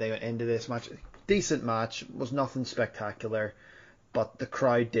 and they went into this match. Decent match, was nothing spectacular, but the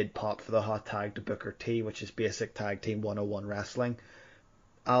crowd did pop for the hot tag to Booker T, which is basic tag team 101 wrestling.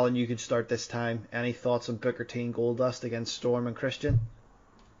 Alan, you could start this time. Any thoughts on Booker T and Goldust against Storm and Christian?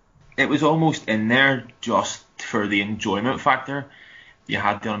 It was almost in there just for the enjoyment factor. You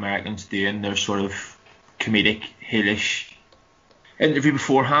had the Un-Americans doing their sort of comedic, heelish interview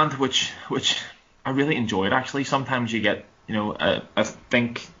beforehand, which I really enjoyed, actually. Sometimes you get, I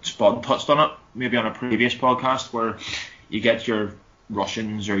think Spud touched on it, maybe on a previous podcast, where you get your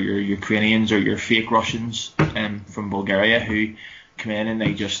Russians or your Ukrainians or your fake Russians from Bulgaria who come in and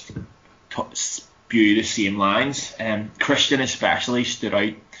they just spew the same lines. Christian especially stood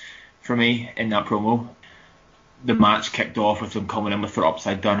out for me in that promo. The match kicked off with them coming in with their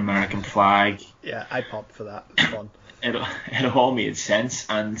upside down American flag. Yeah, I popped for that. It was fun. It all made sense,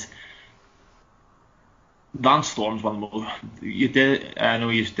 and Lance Storm's one of the most. I know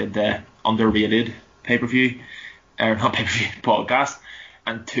you did the underrated pay-per-view, or not pay-per-view, podcast,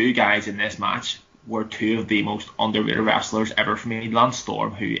 and two guys in this match were two of the most underrated wrestlers ever for me. Lance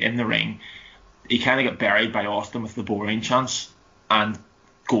Storm, who in the ring, he kind of got buried by Austin with the boring chants, and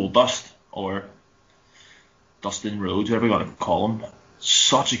Goldust, or Dustin Rhodes, whatever you want to call him,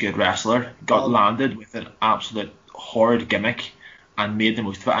 such a good wrestler, landed with an absolute horrid gimmick and made the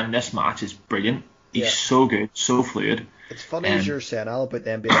most of it, and this match is brilliant. He's so good, so fluid. It's funny as you're saying, Al, about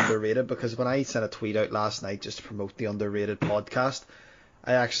them being underrated, because when I sent a tweet out last night just to promote the Underrated podcast,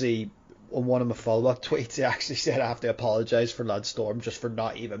 I actually, on one of my follow-up tweets, I actually said I have to apologise for Lance Storm just for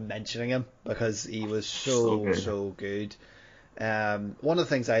not even mentioning him, because he was so good. One of the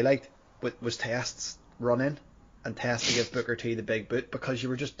things I liked was Test's run-in, and Test to give Booker T the big boot, because you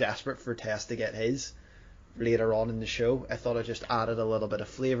were just desperate for Test to get his later on in the show. I thought it just added a little bit of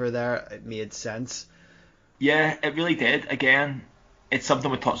flavour there. It made sense. Yeah, it really did. Again, it's something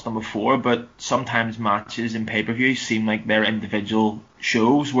we touched on before, but sometimes matches in pay-per-views seem like they're individual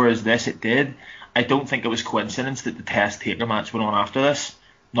shows, whereas this, it did. I don't think it was coincidence that the Test Taker match went on after this.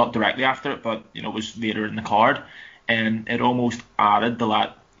 Not directly after it, but it was later in the card. And it almost added to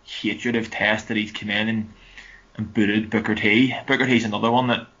that hatred of Test that he's come in and booted Booker T. Booker T's another one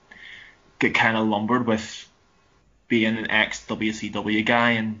that got kind of lumbered with being an ex-WCW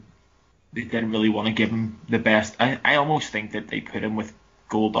guy, and they didn't really want to give him the best. I almost think that they put him with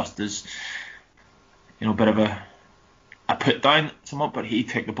Goldust as, a bit of a put down somewhat, but he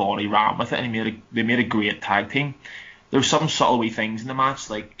took the ball and he ran with it, and they made a great tag team. There were some subtle wee things in the match,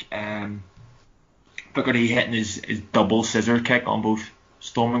 like Booker T hitting his double scissor kick on both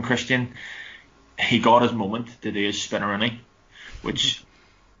Storm and Christian. He got his moment to do his spinneroonie, which,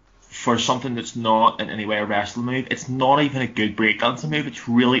 for something that's not in any way a wrestling move, it's not even a good breakdancing move. It's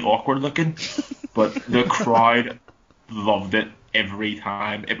really awkward looking, but the crowd loved it every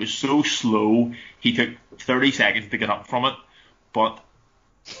time. It was so slow. He took 30 seconds to get up from it, but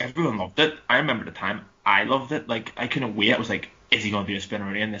everyone loved it. I remember the time I loved it. Like, I couldn't wait. I was like, is he going to do a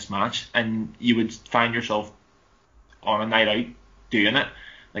spinneroonie in this match? And you would find yourself on a night out doing it.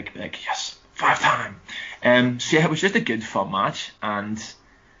 Like yes, 5 times. So yeah, it was just a good fun match, and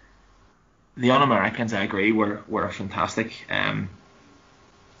the Un-Americans, I agree, were a fantastic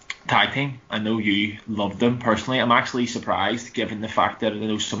tag team. I know you loved them personally. I'm actually surprised, given the fact that I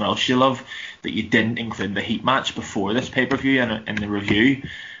know someone else you love, that you didn't include the Heat match before this pay-per-view in the review,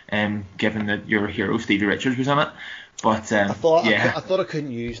 given that your hero Stevie Richards was in it. But I thought I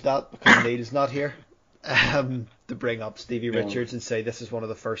couldn't use that because Neil's not here. To bring up Stevie Richards and say this is one of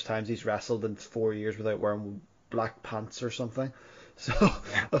the first times he's wrestled in 4 years without wearing black pants or something. So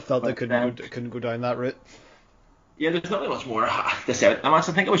I felt I couldn't go down that route. Yeah, there's not really much more to say. I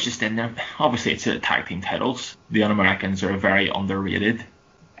think it was just in there. Obviously, it's tag team titles. The Un-Americans are a very underrated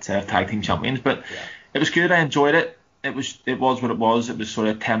set of tag team champions, but it was good. I enjoyed it. It was what it was. It was sort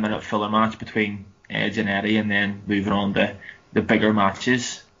of a 10-minute filler match between Edge and Eddie, and then moving on to the bigger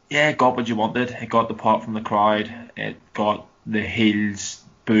matches. Yeah, it got what you wanted. It got the pop from the crowd. It got the heels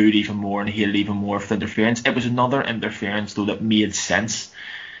booed even more and hated even more for the interference. It was another interference, though, that made sense.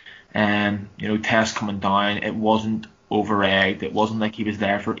 Test coming down, it wasn't over-egged. It wasn't like he was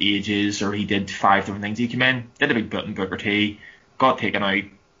there for ages or he did 5 different things. He came in, did a big boot in Booker T, got taken out,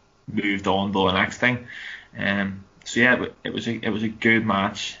 moved on to the next thing. So yeah, it was a good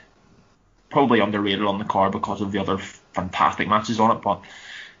match. Probably underrated on the card because of the other fantastic matches on it, but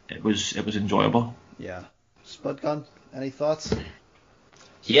it was enjoyable. Yeah. Spud Gun, any thoughts?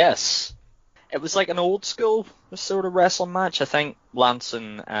 Yes. It was like an old school sort of wrestling match. I think Lance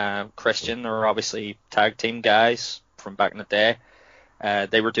and Christian are obviously tag team guys from back in the day.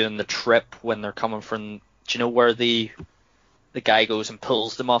 They were doing the trip when they're coming from, do you know where the guy goes and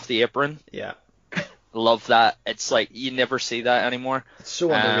pulls them off the apron? Yeah. Love that. It's like you never see that anymore. It's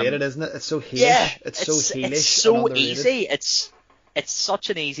so underrated, isn't it? It's so heelish. Yeah, it's so heelish. It's so and easy. It's such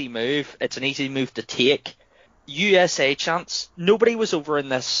an easy move. It's an easy move to take. USA chants. Nobody was over in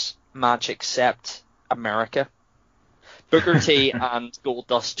this match except America. Booker T and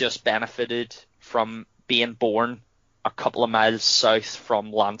Goldust just benefited from being born a couple of miles south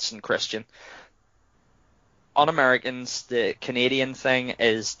from Lance and Christian. On Americans, the Canadian thing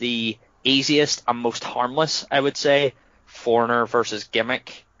is the easiest and most harmless, I would say. Foreigner versus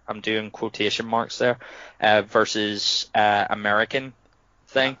gimmick. I'm doing quotation marks there. Versus American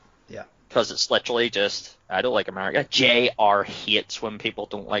thing. Yeah. Because it's literally just, I don't like America. JR hates when people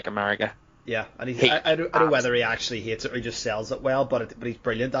don't like America. Yeah, and I don't know whether he actually hates it or he just sells it well, but he's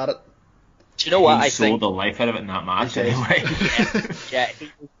brilliant at it. Do you know what he I think? sold the life out of it in that match anyway. Yeah, he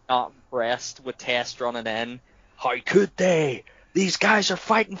was not impressed with Test running in. How could they? These guys are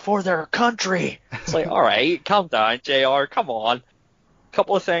fighting for their country. It's like, all right, calm down, JR, come on.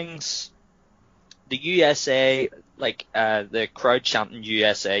 Couple of things. The USA, like the crowd chanting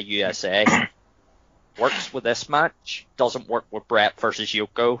USA, USA, works with this match. Doesn't work with Brett versus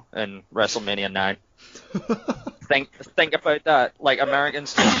Yoko in WrestleMania 9. Think about that. Like,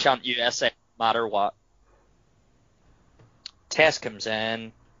 Americans just chant USA no matter what. Test comes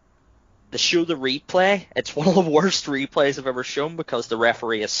in. They show the replay. It's one of the worst replays I've ever shown because the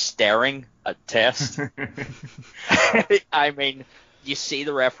referee is staring at Test. I mean, you see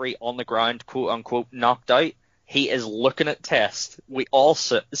the referee on the ground, quote unquote, knocked out. He is looking at Test. We all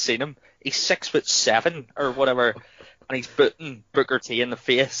seen him. He's 6'7" or whatever, and he's booting Booker T in the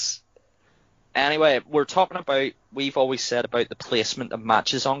face. Anyway, we've always said about the placement of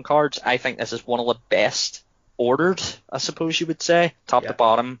matches on cards. I think this is one of the best ordered, I suppose you would say, top to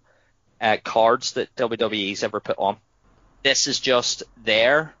bottom cards that WWE's ever put on. This is just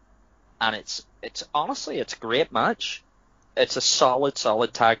there, and it's honestly, it's a great match. It's a solid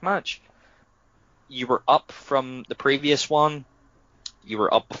tag match. You were up from the previous one. You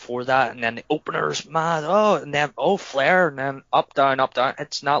were up before that, and then the opener's mad. And then Flair, and then up, down.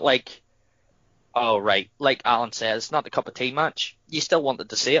 It's not like, like Alan says, it's not the cup of tea match. You still wanted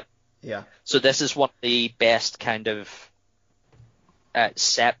to see it. Yeah. So this is one of the best kind of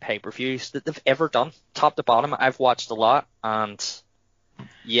set pay-per-views that they've ever done, top to bottom. I've watched a lot, and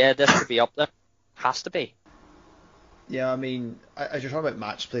yeah, this could be up there. Has to be. Yeah, I mean, as you're talking about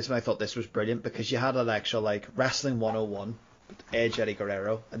match placement, I thought this was brilliant because you had an actual, like, Wrestling 101, Edge, Eddie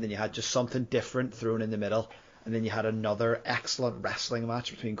Guerrero, and then you had just something different thrown in the middle, and then you had another excellent wrestling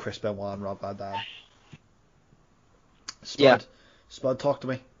match between Chris Benoit and Rob Van Dam. Spud, talk to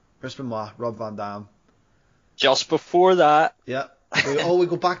me. Chris Benoit, Rob Van Dam. Just before that. Yeah. We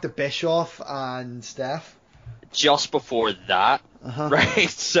go back to Bischoff and Steph. Just before that. Right,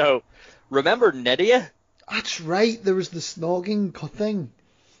 so, remember Nydia? That's right, there was the snogging thing.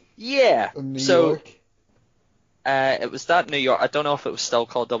 Yeah. In New York. It was that New York. I don't know if it was still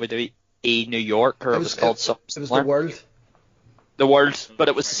called WWE New York or it was called something similar. It was the World. The World, but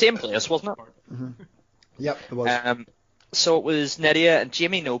it was the same place, wasn't it? Mm-hmm. Yep, it was. So it was Nydia and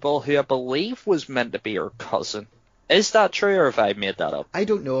Jamie Noble, who I believe was meant to be her cousin. Is that true, or have I made that up? I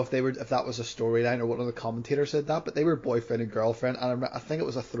don't know if that was a storyline or one of the commentators said that, but they were boyfriend and girlfriend, and I think it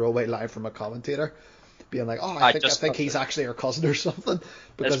was a throwaway line from a commentator, being like, I think he's actually her cousin or something.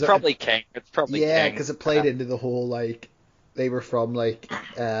 Because it's probably King. It's probably yeah, King. because it played into the whole, like, they were from, like,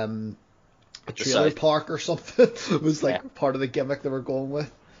 a trailer park or something. It was, like, part of the gimmick they were going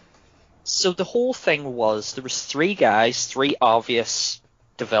with. So the whole thing was, there was three obvious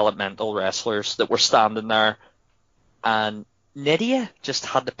developmental wrestlers that were standing there, and Nydia just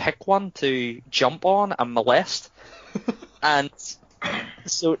had to pick one to jump on and molest. And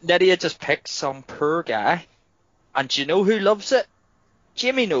so Nydia just picked some poor guy, and do you know who loves it?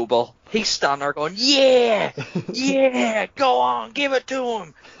 Jamie Noble. He's standing there going, yeah, go on, give it to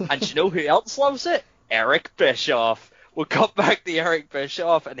him. And do you know who else loves it? Eric Bischoff. We'll cut back to Eric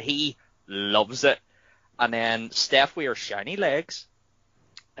Bischoff, and he loves it. And then Steph with her shiny legs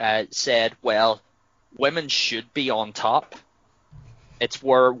said, well, women should be on top. It's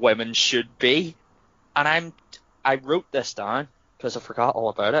where women should be. And I wrote this down because I forgot all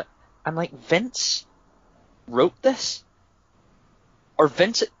about it. I'm like, Vince wrote this? Or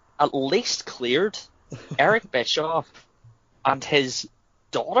Vince at least cleared Eric Bischoff and his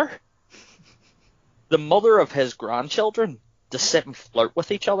daughter, the mother of his grandchildren, to sit and flirt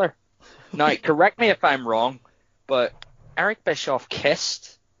with each other. Now, correct me if I'm wrong, but Eric Bischoff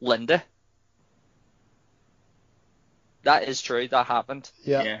kissed Linda. That is true. That happened.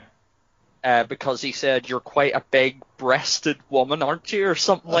 Yeah. Because he said, "You're quite a big-breasted woman, aren't you?" or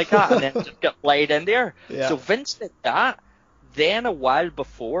something like that, and then just got laid in there. Yeah. So Vince did that. Then a while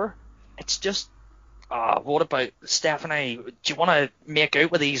before, it's just, what about Stephanie? Do you want to make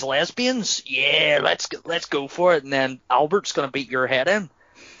out with these lesbians? Yeah, let's go for it. And then Albert's going to beat your head in.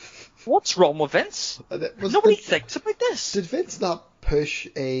 What's wrong with Vince? Nobody thinks about this. Did Vince not push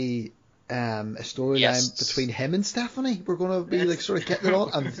a storyline between him and Stephanie? We're going to be like sort of getting it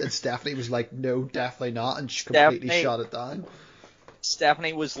on, and Stephanie was like, no, definitely not, and she completely shut it down.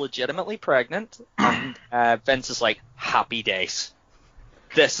 Stephanie was legitimately pregnant, and Vince is like, happy days.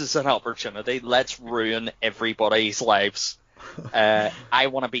 This is an opportunity. Let's ruin everybody's lives. I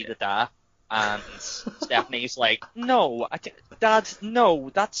want to be the dad. And Stephanie's like, no, Dad,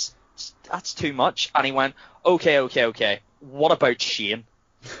 no, that's too much. And he went, okay. What about Shane?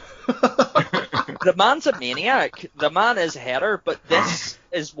 The man's a maniac. The man is header, but this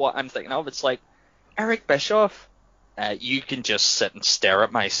is what I'm thinking of. It's like, Eric Bischoff, you can just sit and stare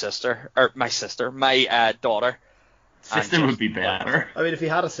at my daughter. Sister would be better. I mean, if he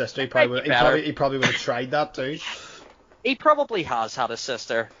had a sister, he probably would have tried that too. He probably has had a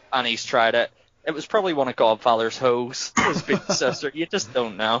sister, and he's tried it. It was probably one of Godfather's hoes, his big sister. You just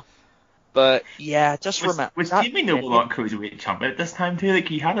don't know. But yeah, just remember. Was Jamie Noble not cruiserweight champion at this time too? Like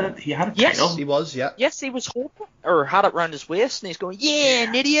he had a yes, title. He was, yeah. Yes, he was holding or had it round his waist, and he's going, "Yeah,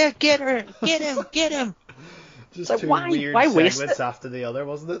 Nydia, get him." Just like, two why weird segments after the other,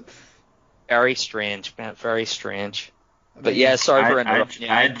 wasn't it? Very strange, man. Very strange. But yeah, sorry for interrupting you.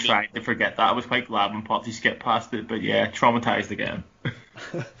 I had tried to forget that. I was quite glad when Potsy skipped past it, but yeah, traumatized again.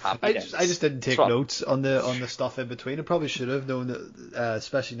 I just didn't take notes on the stuff in between. I probably should have known that,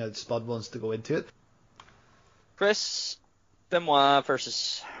 especially now that Spud wants to go into it. Chris Benoit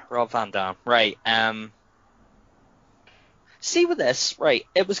versus Rob Van Dam. Right. See with this, right,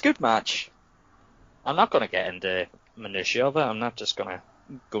 it was a good match. I'm not going to get into minutiae of it. I'm not just going to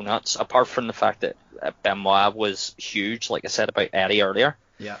go nuts, apart from the fact that Benoit was huge, like I said about Eddie earlier.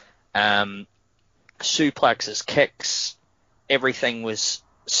 Yeah. Suplexes, kicks, everything was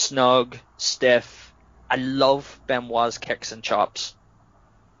snug, stiff. I love Benoit's kicks and chops.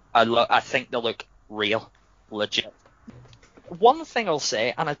 I think they look real, legit. One thing I'll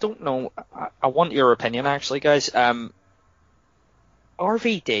say, and I don't know, I want your opinion actually, guys.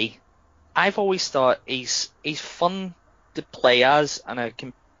 RVD, I've always thought he's fun to play as in a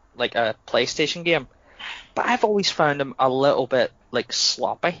PlayStation game, but I've always found him a little bit like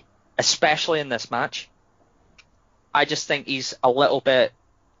sloppy, especially in this match. I just think he's a little bit,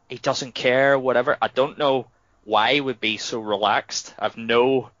 he doesn't care, whatever. I don't know why he would be so relaxed. I've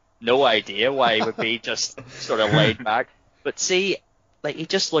no idea why he would be just sort of laid back. But see, like he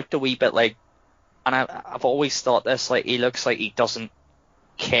just looked a wee bit like, and I've always thought this, like he looks like he doesn't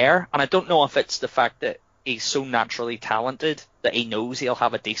care. And I don't know if it's the fact that he's so naturally talented that he knows he'll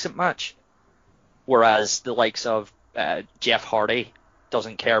have a decent match, whereas the likes of Jeff Hardy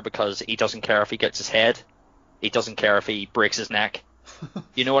doesn't care because he doesn't care if he gets his head, he doesn't care if he breaks his neck.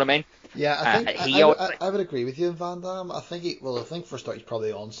 You know what I mean? Yeah, I think I would agree with you in Van Dam. I think for a start he's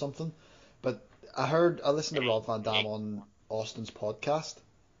probably on something. But I listened to Rob Van Dam on Austin's podcast,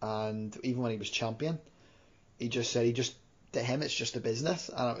 and even when he was champion, he just said to him it's just a business,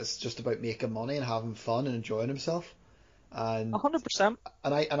 and it's just about making money and having fun and enjoying himself. And 100%.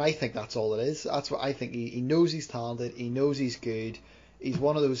 And I think that's all it is. That's what I think. He knows he's talented. He knows he's good. He's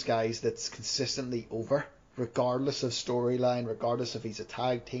one of those guys that's consistently over, regardless of storyline, regardless if he's a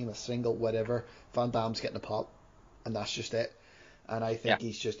tag team, a single, whatever. Van Dam's getting a pop, and that's just it. And I think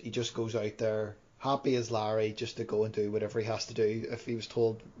he just goes out there happy as Larry just to go and do whatever he has to do. If he was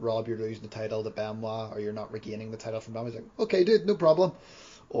told, Rob, you're losing the title to Benoit, or you're not regaining the title from Benoit, he's like, okay, dude, no problem.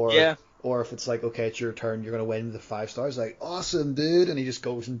 Or if it's like, okay, it's your turn, you're going to win the 5 stars, like, awesome, dude, and he just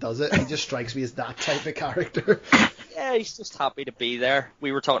goes and does it. He just strikes me as that type of character. Yeah, he's just happy to be there.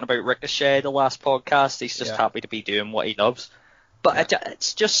 We were talking about Ricochet the last podcast. He's just happy to be doing what he loves. But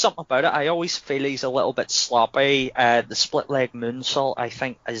it's just something about it. I always feel he's a little bit sloppy. The split leg moonsault, I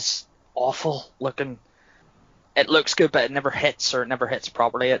think, is awful looking. It looks good, but it never hits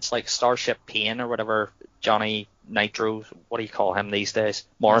properly. It's like Starship Pain or whatever, Johnny Nitro, what do you call him these days?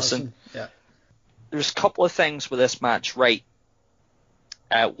 Morrison. Yeah. There's a couple of things with this match, right?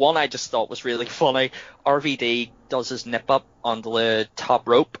 One I just thought was really funny. RVD does his nip up onto the top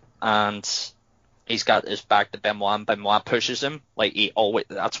rope, and he's got his back to Benoit, and Benoit pushes him. Like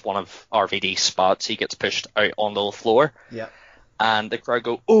that's one of RVD's spots. He gets pushed out onto the floor. Yeah. and the crowd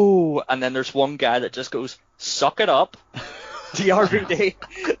go, "Oh!" And then there's one guy that just goes, "Suck it up," to RVD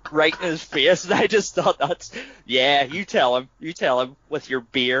right in his face, and I just thought you tell him with your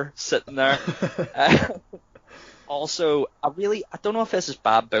beer sitting there. Also, I don't know if this is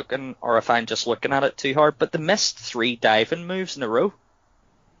bad booking or if I'm just looking at it too hard, but they missed 3 diving moves in a row.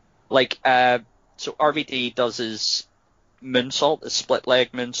 Like, so RVD does his moonsault, his split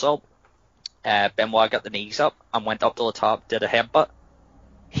leg moonsault. Benoit got the knees up and went up to the top, did a headbutt.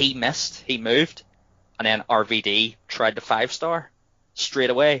 He missed, he moved, and then RVD tried the 5-star straight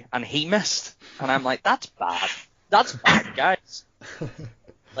away, and he missed. And I'm like, that's bad. That's bad, guys.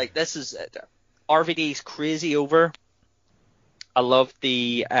 Like, this is RVD's crazy over. I love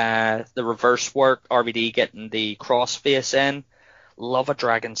the reverse work, RVD getting the crossface in. Love a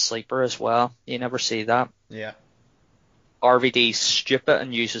dragon sleeper as well. You never see that. Yeah. RVD's stupid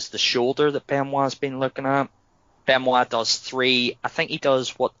and uses the shoulder that Benoit's been looking at. Benoit does 3. I think he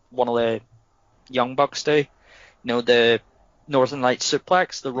does what one of the Young Bucks do. You know, the Northern Lights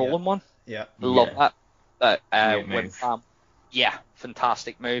suplex, the rolling one. Yeah. Love that. Yeah,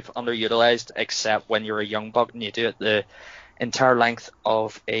 fantastic move, underutilized, except when you're a Young Buck and you do it the entire length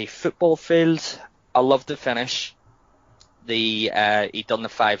of a football field. I love the finish. He done the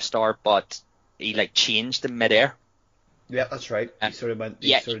 5-star, but he changed in midair. Yeah, that's right. He sort of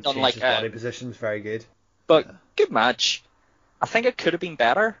changed his body positions. Very good. But good match. I think it could have been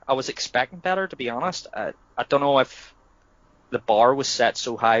better. I was expecting better, to be honest. I don't know if the bar was set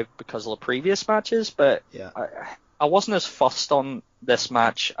so high because of the previous matches, but yeah. I wasn't as fussed on this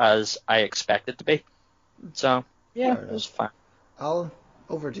match as I expected to be. So, yeah, it was fine. Alan,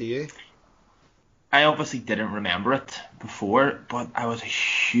 over to you. I obviously didn't remember it before, but I was a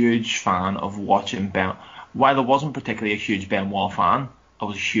huge fan of watching Ben. While I wasn't particularly a huge Benoit fan, I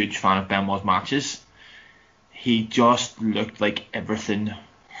was a huge fan of Benoit's matches. He just looked like everything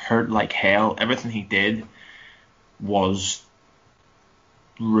hurt like hell. Everything he did was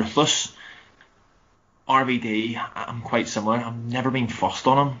ruthless. RVD, I'm quite similar. I've never been fussed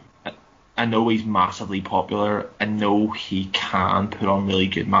on him. I know he's massively popular. I know he can put on really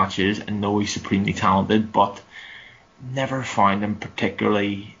good matches. I know he's supremely talented, but never found him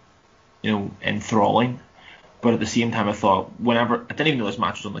particularly, enthralling. But at the same time, I thought I didn't even know this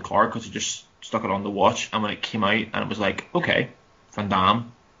match was on the card because I just stuck it on to watch. And when it came out, and it was like, okay, Van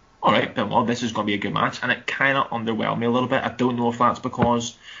Damme, all right, Benoit, this is going to be a good match. And it kind of underwhelmed me a little bit. I don't know if that's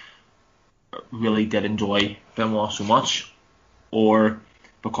because I really did enjoy Benoit so much, or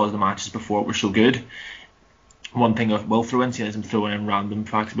because the matches before it were so good. One thing I will throw in, seeing as I'm throwing in random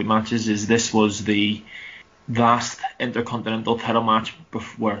facts about matches, is this was the last Intercontinental title match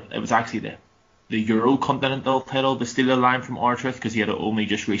before it was actually the Euro Continental title, the Steeler line from R-Truth, because he had only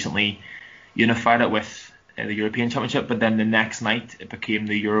just recently unified it with the European Championship, but then the next night it became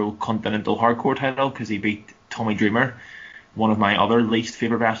the Euro Continental Hardcore title because he beat Tommy Dreamer, one of my other least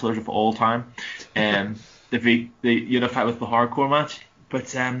favourite wrestlers of all time. They unified with the Hardcore match.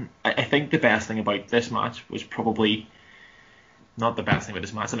 But I think the best thing about this match was probably not the best thing about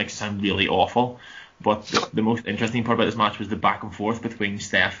this match. That makes it sound really awful. But the most interesting part about this match was the back and forth between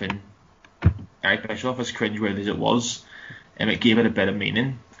Steph and Eric Bischoff, as cringeworthy as it was. And it gave it a bit of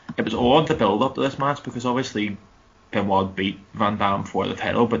meaning. It was odd to build up to this match because obviously Benoit beat Van Damme for the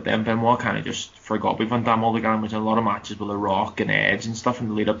title, but then Benoit kind of just forgot about Van Damme altogether. Which a lot of matches with The Rock and Edge and stuff in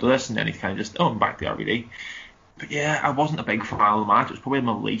the lead up to this, and then he's kind of just, I'm back to RVD. But yeah, I wasn't a big fan of the match. It was probably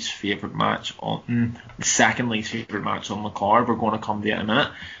my least favourite match the second least favourite match on the card. We're going to come to it in a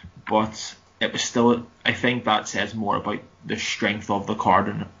minute. But it was still, I think that says more about the strength of the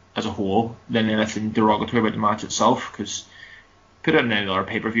card as a whole than anything derogatory about the match itself, because put it in any other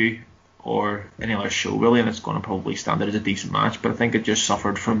pay-per-view or any other show really, and it's going to probably stand out as a decent match. But I think it just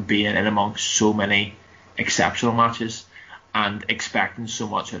suffered from being in amongst so many exceptional matches and expecting so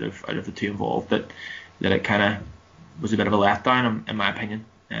much out of the two involved that it kind of was a bit of a letdown, in my opinion.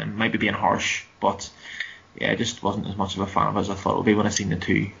 Might be being harsh, but yeah, I just wasn't as much of a fan of it as I thought it would be when I seen the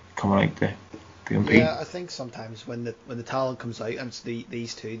two coming out to compete. Yeah, I think sometimes when the talent comes out and it's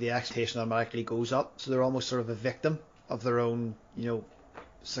these two, the expectation automatically goes up, so they're almost sort of a victim of their own,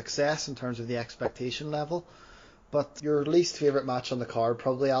 success in terms of the expectation level. But your least favourite match on the card,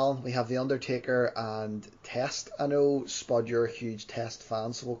 probably, Alan, we have The Undertaker and Test. I know, Spud, you're a huge Test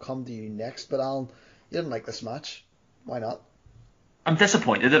fan, so we'll come to you next. But Alan, you didn't like this match. Why not? I'm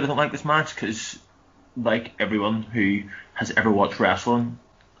disappointed that I don't like this match because, like everyone who has ever watched wrestling,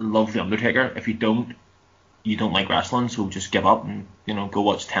 love The Undertaker. If you don't like wrestling, so just give up and go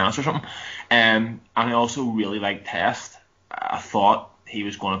watch tennis or something. And I also really like Test. I thought he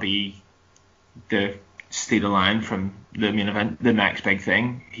was going to be the steal a line from the main event, the next big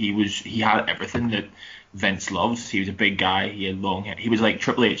thing. He had everything that Vince loves. He was a big guy. He had long hair. He was like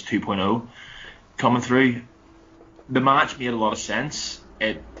Triple H 2.0 coming through. The match made a lot of sense.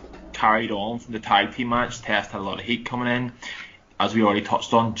 It carried on from the tag team match. Test had a lot of heat coming in. As we already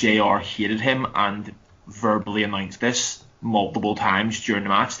touched on, JR hated him and verbally announced this multiple times during the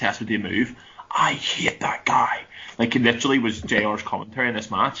match. Test would do a move. I hate that guy. Like, it literally was JR's commentary in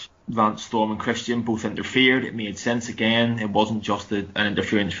this match. Lance Storm and Christian both interfered. It made sense again. It wasn't just an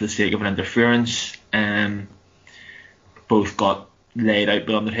interference for the sake of an interference. Both got laid out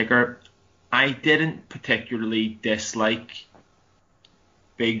by Undertaker. I didn't particularly dislike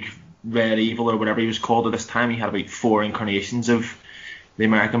Big Red Evil or whatever he was called at this time. He had about 4 incarnations of the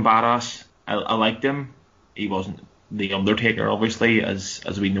American Badass. I liked him. He wasn't the Undertaker, obviously, as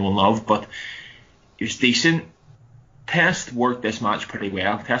we know and love, but he was decent. Test worked this match pretty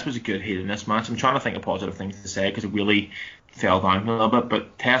well. Test was a good heel in this match. I'm trying to think of positive things to say because it really fell down a little bit,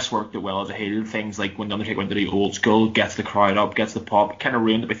 but Test worked it well as a heel. Things like when the Undertaker went to the old school, gets the crowd up, gets the pop, kind of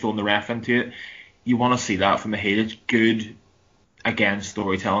ruined it by throwing the ref into it. You want to see that from a heel. It's good, again,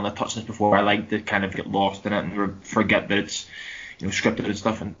 storytelling. I've touched this before. I like to kind of get lost in it and forget that it's scripted and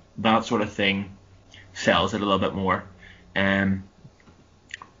stuff, and that sort of thing sells it a little bit more. Didn't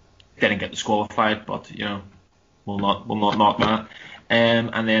get disqualified, but we'll not knock that.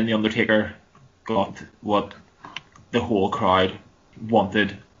 And then the Undertaker got what the whole crowd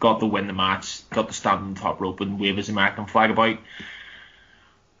wanted, got to win the match, got to stand on the top rope and wave his American flag about.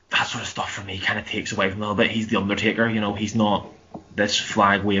 That sort of stuff for me kind of takes away from a little bit. He's the Undertaker, he's not this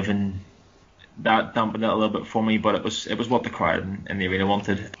flag waving. That dampened it a little bit for me, but it was what the crowd in the arena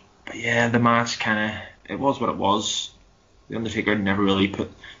wanted. But yeah, the match it was what it was. The Undertaker never really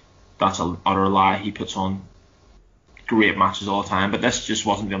that's an utter lie. He puts on great matches all the time, but this just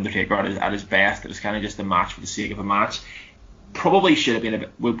wasn't the Undertaker at his best. It was kind of just a match for the sake of a match. Probably should have been a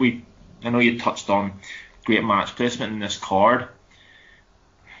bit. I know you touched on great match placement in this card.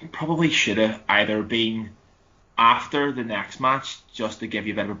 Probably should have either been after the next match, just to give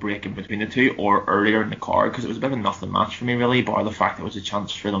you a bit of a break in between the two, or earlier in the card, because it was a bit of a nothing match for me, really, bar the fact that it was a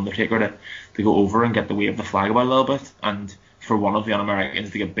chance for the Undertaker to go over and get the wave of the flag about a little bit, and for one of the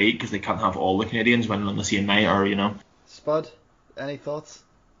Un-Americans to get beat, because they can't have all the Canadians winning on the same night, or Spud, any thoughts?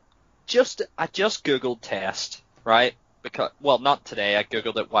 I just googled Test, right? Well, not today. I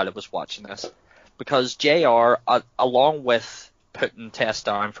googled it while I was watching this, because JR, along with putting Test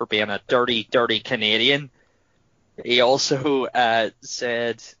down for being a dirty Canadian, he also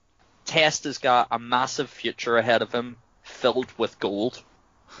said Test has got a massive future ahead of him, filled with gold.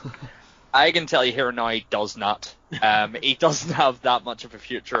 I can tell you here now, he does not. He doesn't have that much of a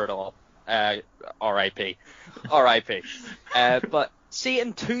future at all. R.I.P. But see,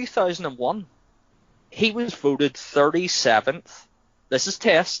 in 2001, he was voted 37th. This is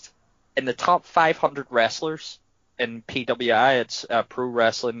Test in the top 500 wrestlers in PWI. It's Pro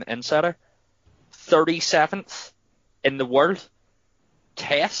Wrestling Insider. 37th in the world.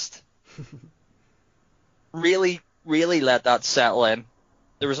 Test. Really let that settle in.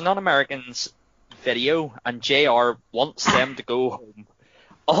 There was an Un-Americans video, and JR wants them to go home.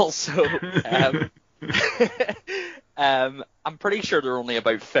 Also, I'm pretty sure they're only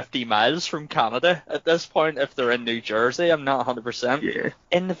about 50 miles from Canada at this point if they're in New Jersey. I'm not 100%. Yeah.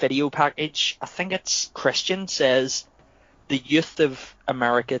 In the video package, I think it's Christian says the youth of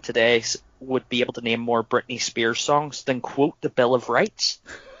America today would be able to name more Britney Spears songs than quote the Bill of Rights.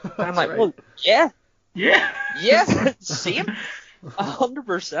 And I'm like, right. Well, yeah, same,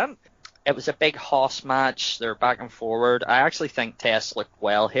 100%. It was a big hoss match. They're back and forward. I actually think Test looked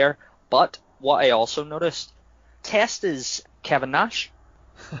well here. But what I also noticed, Test is Kevin Nash.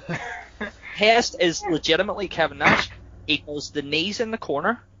 Test is legitimately Kevin Nash. He does the knees in the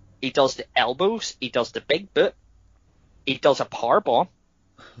corner. He does the elbows. He does the big boot. He does a power bomb.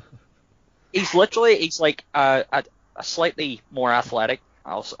 He's like a slightly more athletic.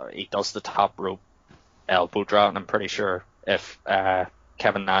 Also, he does the top rope elbow drop, and I'm pretty sure if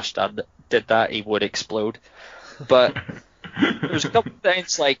Kevin Nash did that, he would explode. But there's a couple of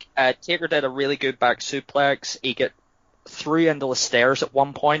things, like Taker did a really good back suplex. He got through into the stairs at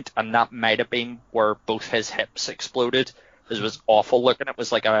one point, and that might have been where both his hips exploded. It was awful looking. It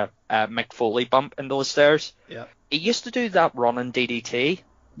was like a Mick Foley bump into the stairs. Yeah. He used to do that running DDT,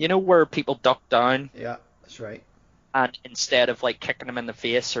 where people duck down. Yeah, that's right. And instead of like kicking them in the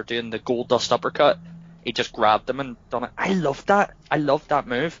face or doing the gold dust uppercut, he just grabbed them and done it. I love that. I love that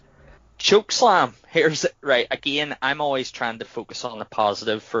move. Choke slam. Here's it. Right. Again, I'm always trying to focus on the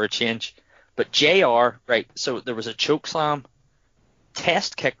positive for a change. But JR, right, so there was a choke slam.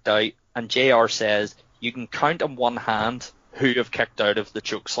 Test kicked out, and JR says, you can count on one hand who have kicked out of the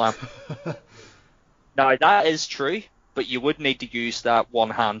chokeslam. Now, that is true, but you would need to use that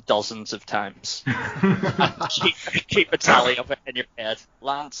one hand dozens of times. keep a tally of it in your head.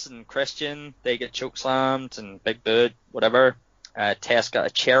 Lance and Christian, they get chokeslammed, and Big Bird, whatever. Tess got a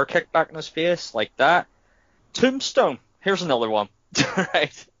chair kicked back in his face, like that. Tombstone, here's another one.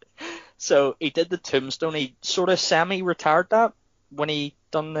 Right. So he did the Tombstone. He sort of semi-retired that when he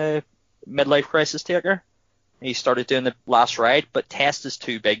done the midlife crisis taker. He started doing the last ride, but Test is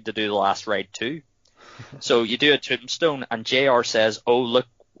too big to do the last ride too. So you do a Tombstone, and JR says, "Oh, look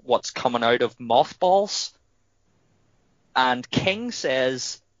what's coming out of mothballs." And King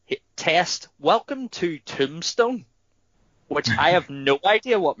says, "Test, welcome to Tombstone," which I have no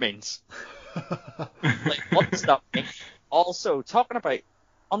idea what means. Like, what does that mean? Also, talking about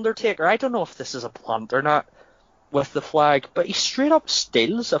Undertaker, I don't know if this is a plant or not with the flag, but he straight up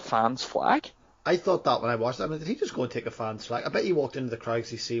steals a fan's flag. I thought that when I watched that. I mean, did he just go and take a fan's flag? I bet he walked into the crowd,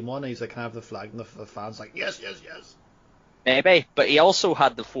 he's seen one, and he's like, "Can I have the flag?" And the fan's like, "Yes, yes, yes." Maybe, but he also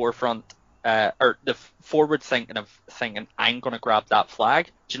had the forefront, or the forward thinking of thinking, "I'm going to grab that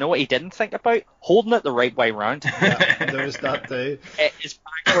flag." Do you know what he didn't think about? Holding it the right way round. Yeah, there was that too. It is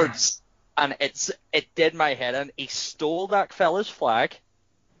backwards, and it did my head in. He stole that fella's flag,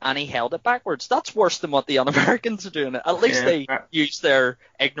 and he held it backwards. That's worse than what the Un-Americans are doing. At least they used their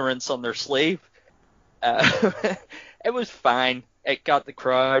ignorance on their sleeve. It was fine. It got the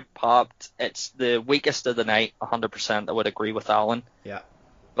crowd popped. It's the weakest of the night, 100%. I would agree with Alan. Yeah.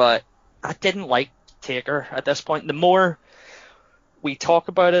 But I didn't like Taker at this point. The more we talk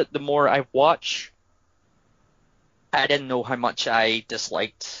about it, the more I watch. I didn't know how much I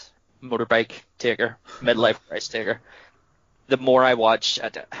disliked Motorbike Taker, Midlife Crisis Taker. The more I watched,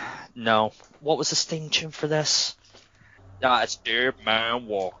 no. What was the Sting tune for this? It's Dead Man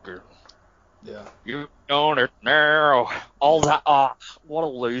Walker. Yeah. You own it now. All that. What a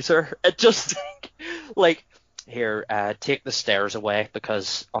loser. It just, like, here, take the stairs away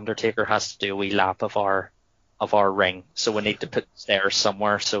because Undertaker has to do a wee lap of our ring. So we need to put stairs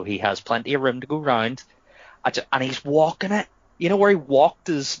somewhere so he has plenty of room to go round. And he's walking it. You know where he walked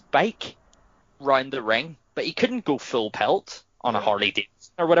his bike round the ring? But he couldn't go full pelt on a Harley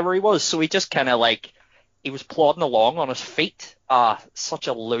Davidson or whatever he was. So he just kind of like, he was plodding along on his feet. Such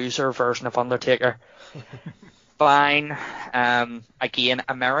a loser version of Undertaker. Fine. Again,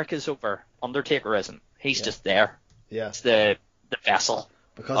 America's over. Undertaker isn't. He's just there. Yeah. It's the vessel.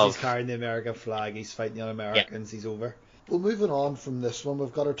 Because he's carrying the American flag, he's fighting the Americans, he's over. Well, moving on from this one,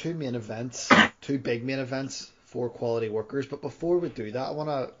 we've got our two big main events for Quality Workers. But before we do that, I want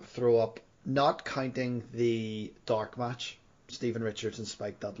to throw up, not counting the dark match, Stephen Richards and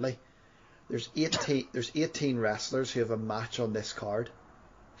Spike Dudley. There's 18 wrestlers who have a match on this card.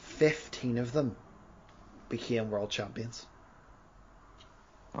 15 of them became world champions.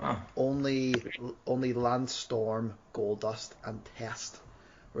 Wow. Only Lance Storm, Goldust, and Test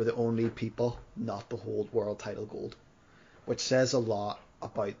were the only people not to hold world title gold, which says a lot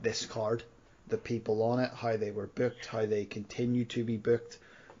about this card, the people on it, how they were booked, how they continue to be booked,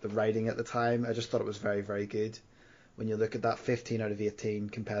 the writing at the time. I just thought it was very, very good. When you look at that, 15 out of 18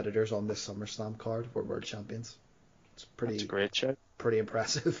 competitors on this SummerSlam card were world champions. That's a great show. Pretty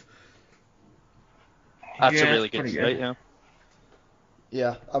impressive. That's a really good fight, yeah.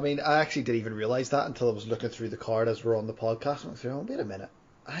 Yeah, I mean, I actually didn't even realise that until I was looking through the card as we're on the podcast. And I was like, wait a minute.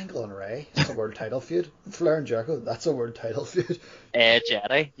 Angle and Ray, that's a world title feud. Flair and Jericho, that's a world title feud. Edge,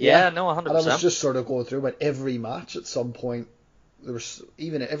 Eddie. Yeah, no, 100%. And I was just sort of going through, but every match at some point,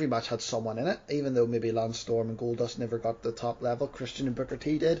 every match had someone in it, even though maybe Lance Storm and Goldust never got the top level. Christian and Booker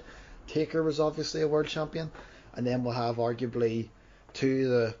T did. Taker was obviously a world champion. And then we'll have arguably two of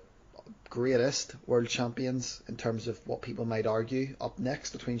the greatest world champions in terms of what people might argue up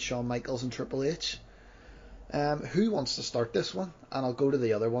next between Shawn Michaels and Triple H. Who wants to start this one? And I'll go to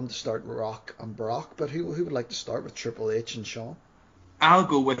the other one to start Rock and Brock, but who would like to start with Triple H and Shawn? I'll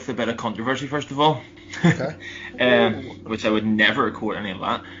go with a bit of controversy first of all. Okay. Which I would never quote any of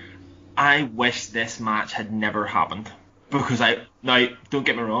that. I wish this match had never happened. Because now, don't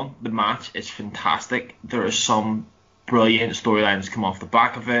get me wrong, the match is fantastic. There are some brilliant storylines come off the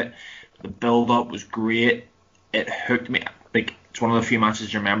back of it. The build-up was great. It hooked me. Like, it's one of the few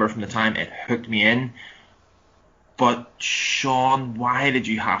matches you remember from the time. It hooked me in. But, Shawn, why did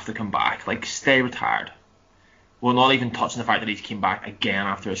you have to come back? Like, stay retired. Well, not even touching the fact that he's came back again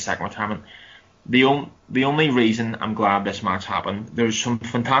after his second retirement. The only reason I'm glad this match happened, there's some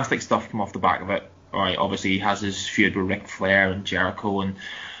fantastic stuff come off the back of it. Alright, obviously he has his feud with Ric Flair and Jericho, and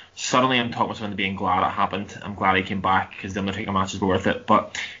suddenly I'm talking myself into being glad it happened. I'm glad he came back because the Undertaker matches were worth it.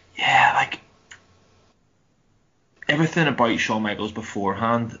 But yeah, like, everything about Shawn Michaels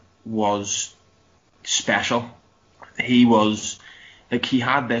beforehand was special. He was like, he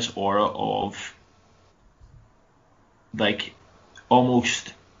had this aura of like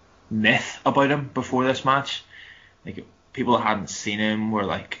almost myth about him before this match. Like, people that hadn't seen him were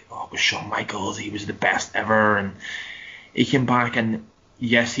like, oh, it was Shawn Michaels, he was the best ever. And he came back, and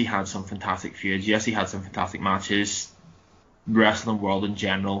yes, he had some fantastic feuds, yes, he had some fantastic matches. Wrestling world in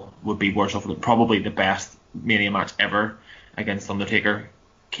general would be worse off. Probably the best Mania match ever against Undertaker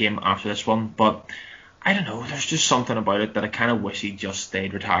came after this one, but I don't know, there's just something about it that I kind of wish he just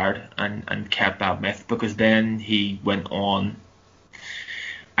stayed retired and kept that myth, because then he went on.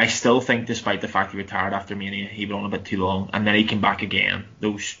 I still think, despite the fact he retired after Mania, he went on a bit too long, and then he came back again.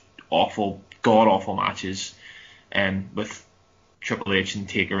 Those awful, god-awful matches with Triple H and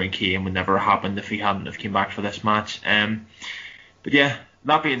Taker and Kane would never have happened if he hadn't have came back for this match. But yeah,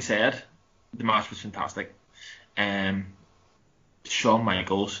 that being said, the match was fantastic. Shawn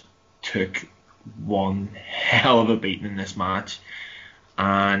Michaels took one hell of a beating in this match,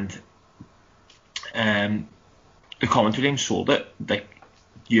 and the commentary team sold it. Like,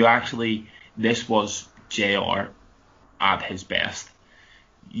 this was JR at his best.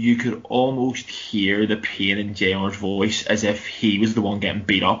 You could almost hear the pain in JR's voice, as if he was the one getting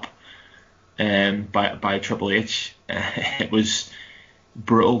beat up by Triple H. It was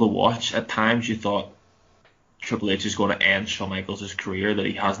brutal to watch. At times you thought Triple H is going to end Shawn Michaels' career that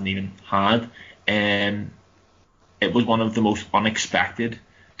he hasn't even had. It was one of the most unexpected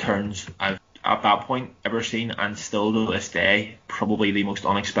turns I've at that point ever seen, and still to this day probably the most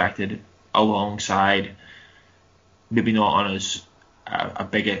unexpected, alongside, maybe not on as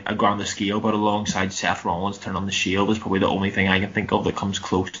a grander scale, but alongside Seth Rollins turning on the Shield is probably the only thing I can think of that comes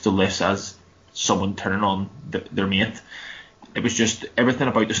close to this as someone turning on their mate. It was just, everything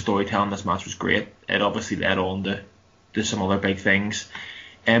about the storytelling in this match was great. It obviously led on to some other big things.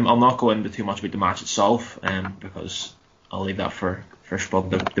 I'll not go into too much about the match itself, because I'll leave that for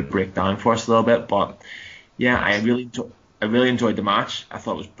Spud to break down for us a little bit. But yeah, I really enjoyed the match. I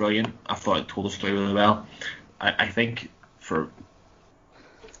thought it was brilliant. I thought it told the story really well. I think from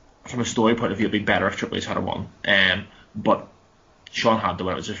a story point of view, it'd be better if Triple H had won. But Shawn had to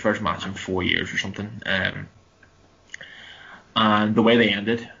win. It was his first match in 4 years or something. And the way they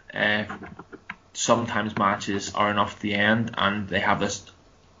ended, sometimes matches are enough to the end, and they have this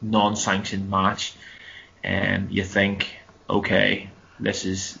non-sanctioned match, and you think, okay, this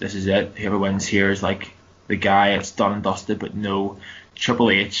is it. Whoever wins here is like the guy. It's done and dusted. But no, Triple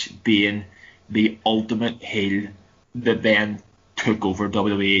H, being the ultimate heel that then took over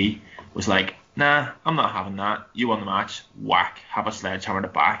WWE, was like, nah, I'm not having that. You won the match. Whack. Have a sledgehammer to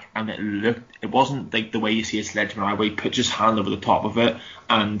back. And it wasn't like the way you see a sledgehammer where he puts his hand over the top of it,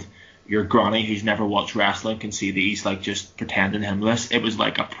 and your granny who's never watched wrestling can see that he's like just pretending himless. It was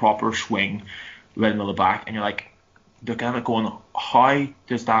like a proper swing right into the back, and you're like, they're kind of going, how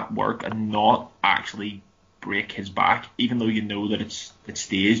does that work and not actually break his back? Even though you know that it's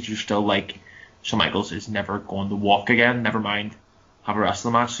staged, you're still like, Shawn Michaels is never going to walk again, never mind have a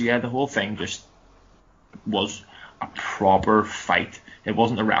wrestling match. So yeah, the whole thing just was a proper fight. It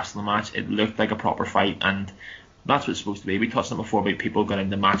wasn't a wrestling match. It looked like a proper fight, and that's what it's supposed to be. We touched on it before about people going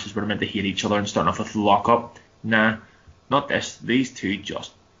into matches where they're meant to hate each other and starting off with lock up. Nah, not this. These two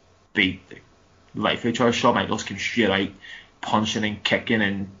just beat the life of each other. Shawn Michaels came straight out punching and kicking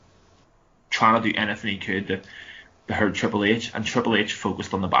and trying to do anything he could to hurt Triple H, and Triple H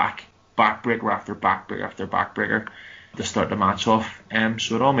focused on the backbreaker after backbreaker after backbreaker to start the match off.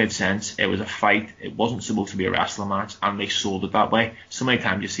 So it all made sense. It was a fight. It wasn't supposed to be a wrestling match, and they sold it that way. So many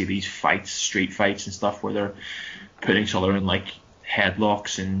times you see these fights, street fights and stuff, where they're putting each other in like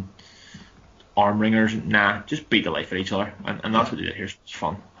headlocks and arm ringers. Nah, just beat the life out of each other, and that's what they did here. It's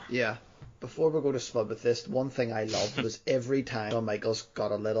fun. Yeah. Before we go to Spud with this, one thing I loved was every time Shawn Michaels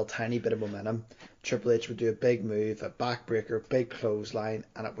got a little tiny bit of momentum, Triple H would do a big move, a backbreaker, big clothesline,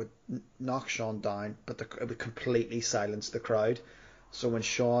 and it would knock Shawn down, but it would completely silence the crowd. So when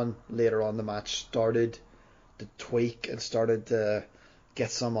Shawn later on the match started to tweak and started to get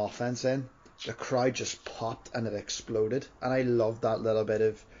some offense in, the crowd just popped and it exploded. And I loved that little bit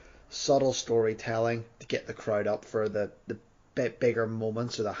of subtle storytelling to get the crowd up for the bigger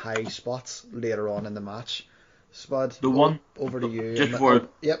moments or the high spots later on in the match. Spud, over to you. Just before,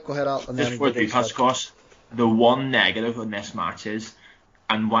 yep, go ahead, Al. And just before we pass across, the one negative in this match is,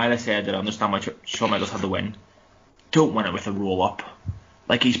 and while I said that I understand why Shawn Michaels had to win, don't win it with a roll up.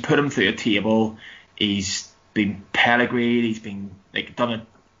 Like, he's put him through a table, he's been pedigreed, he's been like done an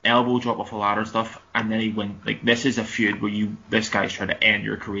elbow drop off a ladder and stuff, and then he win. Like, this is a feud where this guy's trying to end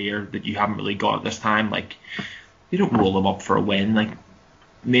your career that you haven't really got at this time. Like, You don't roll them up for a win. Like,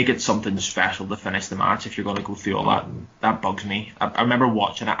 make it something special to finish the match if you're going to go through all that. That bugs me. I remember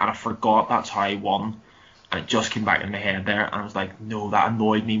watching it and I forgot that's how he won. And it just came back in my head there. And I was like, no, that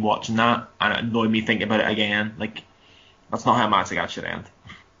annoyed me watching that. And it annoyed me thinking about it again. Like, that's not how a match like that should end.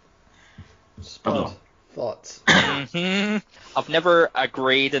 Spud, thoughts? I've never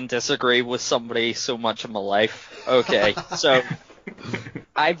agreed and disagreed with somebody so much in my life. Okay, so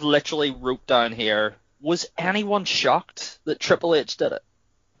I've literally wrote down here, was anyone shocked that Triple H did it?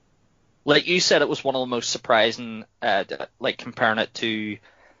 Like you said, it was one of the most surprising, like comparing it to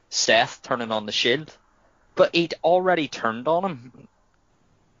Seth turning on the Shield. But he'd already turned on him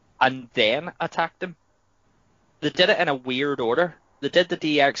and then attacked him. They did it in a weird order. They did the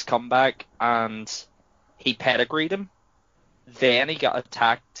DX comeback and he pedigreed him. Then he got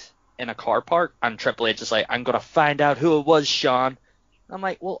attacked in a car park and Triple H is like, I'm going to find out who it was, Sean. I'm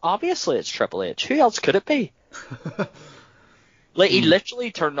like, well, obviously it's Triple H. Who else could it be? Like, he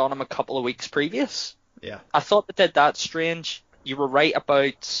literally turned on him a couple of weeks previous. Yeah. I thought they did that strange. You were right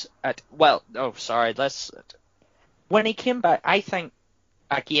about when he came back, I think,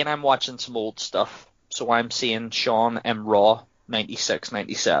 again, I'm watching some old stuff, so I'm seeing Sean in Raw 96,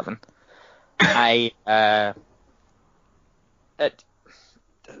 97. Thank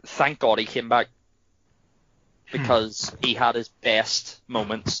God he came back, because he had his best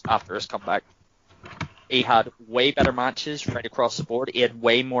moments after his comeback. He had way better matches right across the board. He had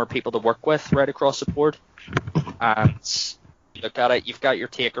way more people to work with right across the board. And look at it, you've got your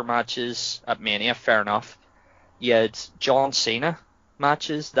Taker matches at Mania, fair enough. You had John Cena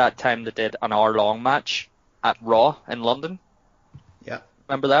matches. That time they did an hour-long match at Raw in London. Yeah.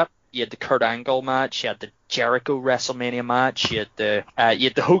 Remember that? You had the Kurt Angle match. You had the Jericho WrestleMania match. You had the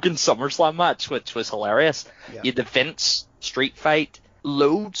Hogan SummerSlam match, which was hilarious. Yeah. You had the Vince Street Fight.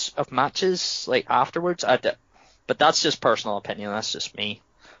 Loads of matches like afterwards. But that's just personal opinion. That's just me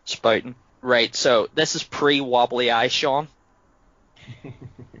spouting. Right, so this is pre-wobbly eye Sean,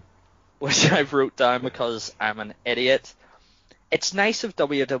 which I wrote down because I'm an idiot. It's nice of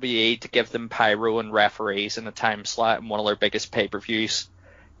WWE to give them pyro and referees in a time slot in one of their biggest pay-per-views,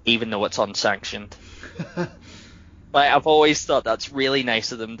 even though it's unsanctioned. Like, I've always thought that's really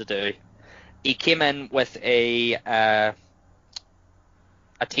nice of them to do. He came in with a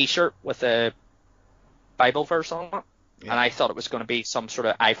T-shirt with a Bible verse on it, and I thought it was going to be some sort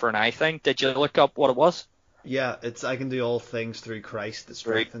of eye for an eye thing. Did you look up what it was? Yeah, it's I can do all things through Christ that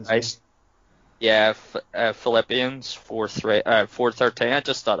strengthens me. Yeah, Philippians 4:13. I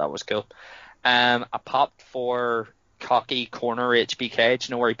just thought that was cool. I popped for cocky corner HBK. Do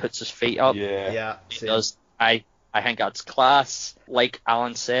you know where he puts his feet up? Yeah. He does. I think that's class. Like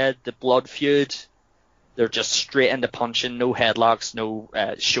Alan said, the blood feud. They're just straight into punching, no headlocks, no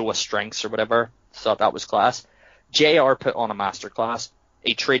show of strengths or whatever. Thought that was class. JR put on a masterclass.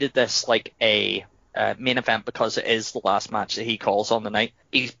 He treated this like a main event because it is the last match that he calls on the night.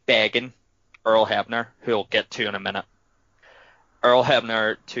 He's begging Earl Hebner, who we'll get to in a minute, Earl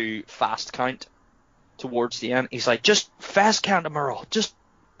Hebner to fast count towards the end. He's like, just fast count him, Earl. Just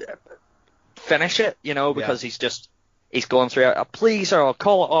finish it, because he's going through it. Please, Earl,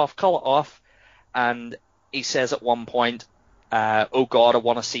 call it off. And he says at one point, oh God, I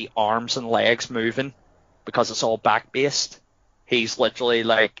want to see arms and legs moving because it's all back-based. He's literally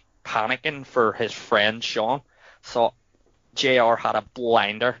like panicking for his friend Sean. Thought JR had a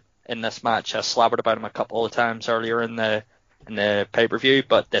blinder in this match. I slabbered about him a couple of times earlier in the pay-per-view,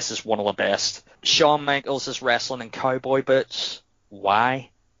 but this is one of the best. Shawn Michaels is wrestling in cowboy boots. Why?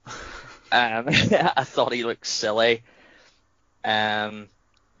 I thought he looked silly. Like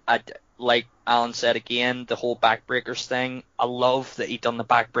Alan said again, the whole backbreakers thing. I love that he done the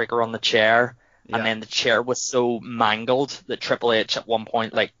backbreaker on the chair, and then the chair was so mangled that Triple H at one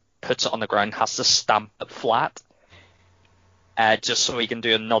point puts it on the ground, has to stamp it flat, just so he can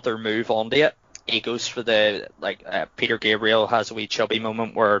do another move onto it. He goes for the Peter Gabriel has a wee chubby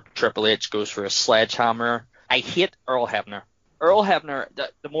moment where Triple H goes for a sledgehammer. I hate Earl Hebner. Earl Hebner.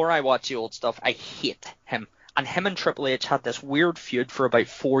 The more I watch the old stuff, I hate him. And him and Triple H had this weird feud for about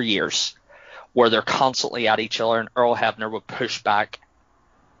 4 years where they're constantly at each other and Earl Hebner would push back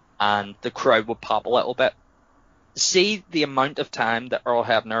and the crowd would pop a little bit. See the amount of time that Earl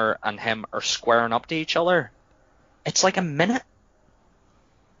Hebner and him are squaring up to each other? It's like a minute.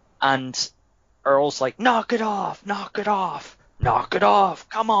 And Earl's like, knock it off, come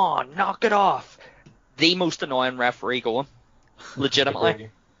on, knock it off. The most annoying referee going, legitimately.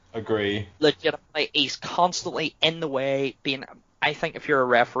 Agree. Legitimately, he's constantly in the way. I think if you're a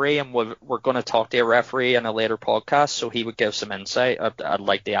referee, and we're going to talk to a referee in a later podcast, so he would give some insight. I'd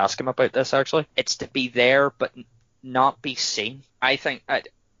like to ask him about this, actually. It's to be there, but not be seen. I think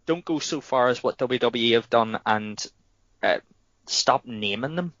don't go so far as what WWE have done and stop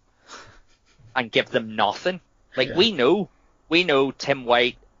naming them and give them nothing. Like, we know Tim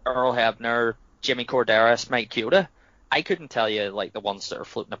White, Earl Hebner, Jimmy Corderas, Mike Chioda. I couldn't tell you, like, the ones that are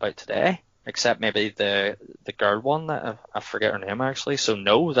floating about today, except maybe the girl one that I forget her name, actually. So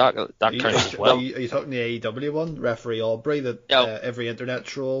no, that counts as well. Are you talking the AEW one, Referee Aubrey, that every internet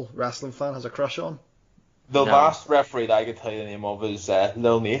troll wrestling fan has a crush on? The last referee that I could tell you the name of is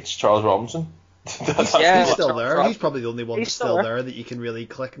Lil Nate's Charles Robinson. He's still there. He's probably the only one that's still there that you can really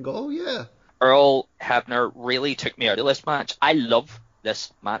click and go, oh yeah. Earl Hebner really took me out of this match. I love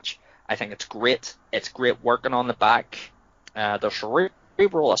this match. I think it's great. It's great working on the back. The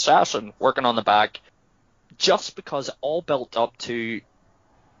Cerebral Assassin working on the back. Just because it all built up to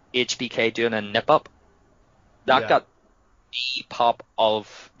HBK doing a nip-up. That got the pop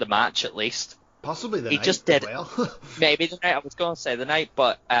of the match, at least. Possibly the night. He just did. Well. Maybe the night. I was going to say the night,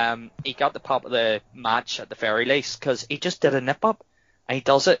 but he got the pop of the match at the very least because he just did a nip-up. And he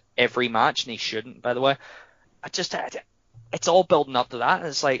does it every match, and he shouldn't, by the way. It's all building up to that, and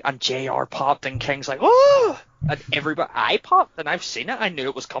it's like, and JR popped, and King's like, oh! And everybody, I popped, and I've seen it, I knew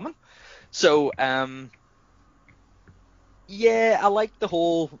it was coming. So, I like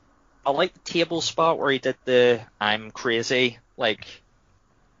the table spot where he did the I'm crazy, like,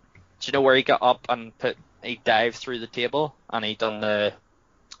 do you know where he got up and he dived through the table, and he done the,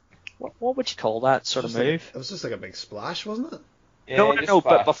 what would you call that sort of move? It was just like a big splash, wasn't it? No,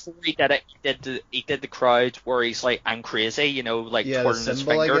 but before he did it, he did the crowd where he's like, I'm crazy, you know, like twirling his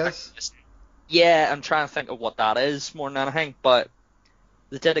finger. I guess. Yeah, I'm trying to think of what that is more than anything, but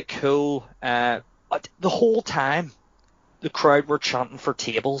they did it cool. The whole time, the crowd were chanting for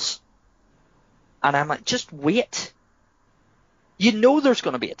tables. And I'm like, just wait. You know there's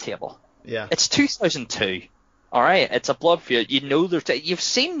going to be a table. Yeah. It's 2002. Alright, it's a blood feud. You know you've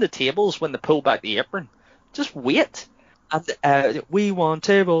seen the tables when they pull back the apron. Just wait. And we want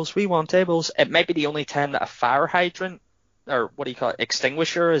tables, we want tables. It may be the only time that a fire hydrant, or what do you call it,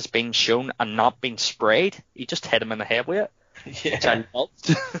 extinguisher, has been shown and not been sprayed. You just hit him in the head with it, which I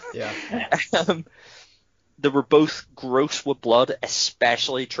loved. Yeah. They were both gross with blood,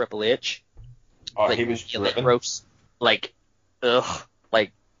 especially Triple H. Oh, like, he was dripping. Gross. Like, ugh,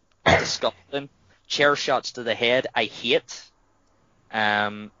 like, disgusting. Chair shots to the head, I hate,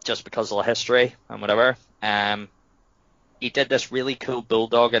 just because of the history and whatever. He did this really cool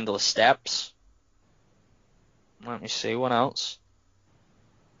bulldog into the steps. Let me see, what else?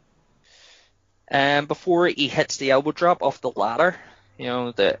 Before he hits the elbow drop off the ladder, you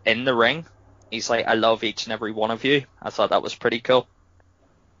know, in the ring, he's like, I love each and every one of you. I thought that was pretty cool.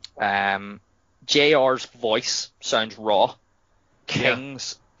 JR's voice sounds raw.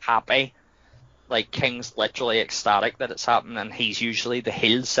 King's happy. Like, King's literally ecstatic that it's happening, and he's usually the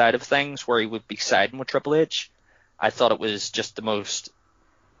heel side of things, where he would be siding with Triple H. I thought it was just the most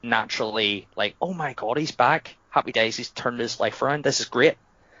naturally, like, oh my god, he's back. Happy days, he's turned his life around. This is great.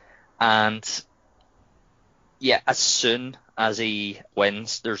 And yeah, as soon as he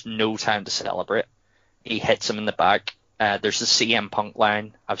wins, there's no time to celebrate. He hits him in the back. There's the CM Punk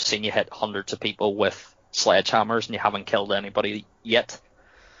line. I've seen you hit hundreds of people with sledgehammers and you haven't killed anybody yet.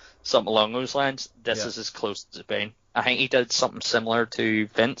 Something along those lines. This is as close as it's been. I think he did something similar to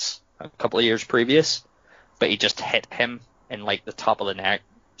Vince a couple of years previous, but he just hit him in like the top of the neck,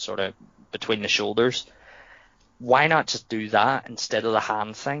 sort of between the shoulders. Why not just do that instead of the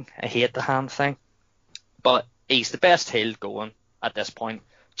hand thing? I hate the hand thing. But he's the best heel going at this point.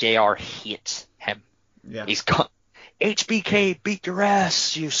 JR hates him. Yeah. He's got HBK beat your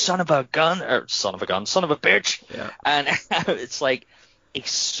ass, you son of a bitch. Yeah. And it's like,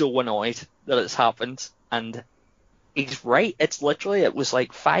 he's so annoyed that it's happened. And he's right. It was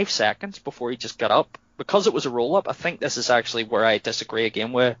like 5 seconds before he just got up. Because it was a roll-up, I think this is actually where I disagree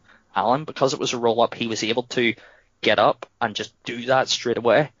again with Alan. Because it was a roll-up, he was able to get up and just do that straight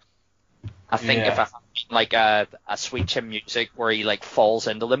away. I think if I had like a Sweet Chin Music where he like falls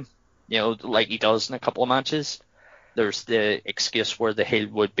into them, you know, like he does in a couple of matches, there's the excuse where the heel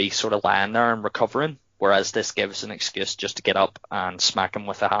would be sort of lying there and recovering, whereas this gives an excuse just to get up and smack him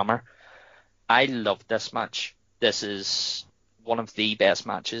with a hammer. I love this match. This is one of the best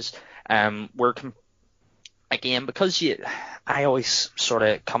matches. Again, because I always sort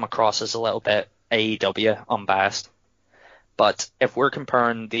of come across as a little bit AEW unbiased, but if we're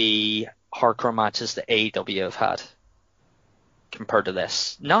comparing the hardcore matches that AEW have had compared to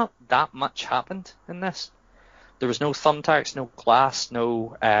this, not that much happened in this. There was no thumbtacks, no glass,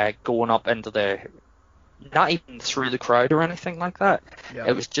 no going up into not even through the crowd or anything like that. Yeah.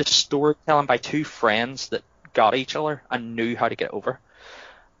 It was just storytelling by two friends that got each other and knew how to get over.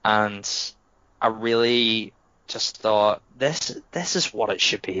 And I really just thought, this is what it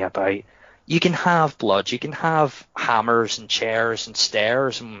should be about. You can have blood, you can have hammers and chairs and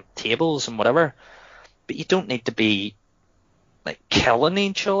stairs and tables and whatever, but you don't need to be like killing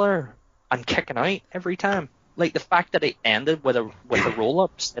each other and kicking out every time. Like the fact that it ended with a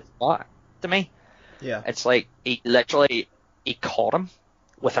roll-ups, it's not to me. Yeah. It's like he caught him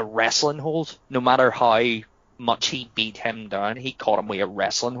with a wrestling hold. No matter how much he beat him down, he caught him with a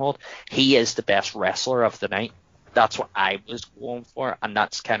wrestling hold. He is the best wrestler of the night. That's what I was going for, and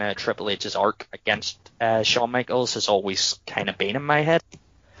that's kind of Triple H's arc against Shawn Michaels has always kind of been in my head.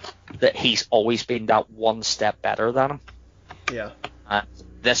 That he's always been that one step better than him. Yeah. And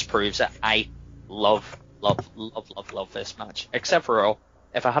this proves that I love this match. Except for Earl.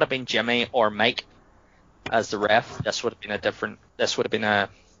 If it had been Jimmy or Mike as the ref, this would have been a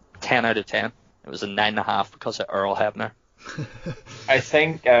 10 out of 10. It was a 9.5 because of Earl Hebner. I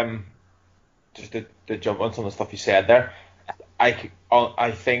think just to jump on some of the stuff you said there, I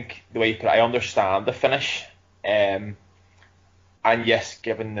think the way you put it, I understand the finish, and yes,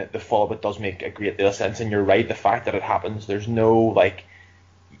 given that the follow-up does make a great deal of sense, and you're right, the fact that it happens, there's no, like,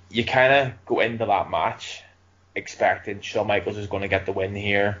 you kind of go into that match expecting Shawn Michaels is going to get the win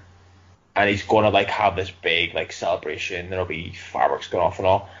here, and he's going to, like, have this big, like, celebration, there'll be fireworks going off and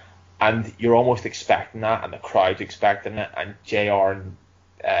all, and you're almost expecting that, and the crowd's expecting it, and JR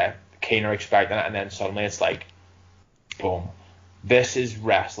and Kane are expecting it, and then suddenly it's like, boom. This is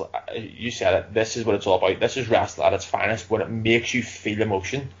wrestling. You said it. This is what it's all about. This is wrestling at its finest, when it makes you feel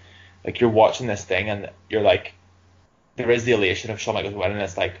emotion. Like, you're watching this thing, and you're like, there is the elation of Shawn Michaels winning, and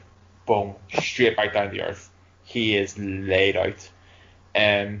it's like, boom, straight back down to earth. He is laid out.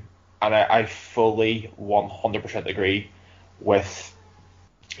 And I fully 100% agree with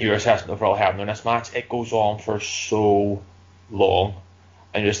your assessment of Earl Hebner in this match. It goes on for so long.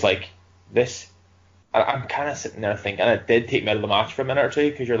 And just like, this, I'm kind of sitting there thinking, and it did take me out of the match for a minute or two,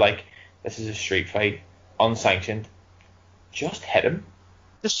 because you're like, this is a street fight, unsanctioned. Just hit him.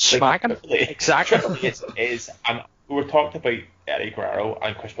 Just smack him. Exactly. It is, and we were talking about Eddie Guerrero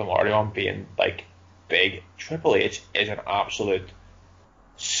and Chris Benoit on being like big. Triple H is an absolute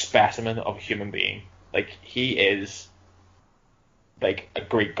specimen of a human being. Like, he is like a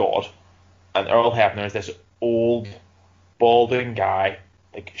Greek god, and Earl Hebner is this old, balding guy.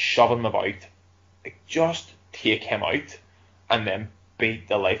 Like, shove him about, like, just take him out, and then beat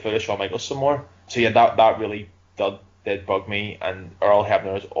the life out of Shawn Michaels some more. So yeah, that really did bug me, and Earl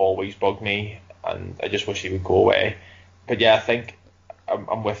Hebner has always bugged me, and I just wish he would go away. But yeah, I think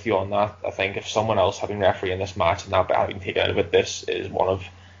I'm with you on that. I think if someone else had been refereeing this match and that bit had been taken out of it, this is one of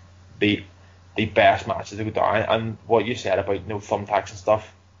the best matches to go down. And what you said about no thumbtacks and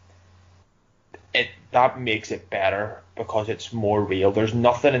stuff, that makes it better because it's more real. There's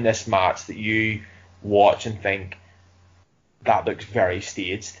nothing in this match that you watch and think that looks very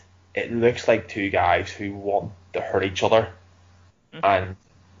staged. It looks like two guys who want to hurt each other. Mm-hmm. And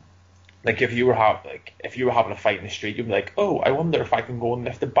like, if you were having a fight in the street, you'd be like, oh, I wonder if I can go and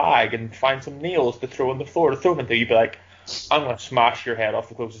lift a bag and find some nails to throw on the floor to throw them into. You'd be like, I'm gonna smash your head off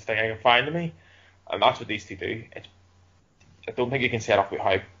the closest thing I can find to me. And that's what these two do. I don't think you can set off with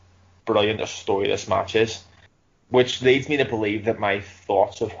how brilliant a story this match is, which leads me to believe that my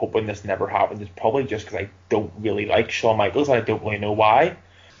thoughts of hoping this never happened is probably just because I don't really like Shawn Michaels, and I don't really know why.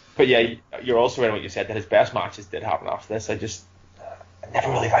 But yeah, you're also right in what you said, that his best matches did happen after this. I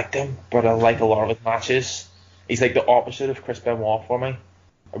never really liked him, but I like a lot of his matches. He's like the opposite of Chris Benoit for me.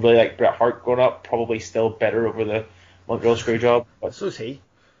 I really like Bret Hart growing up, probably still bitter over the Montreal Screwjob, but so is he.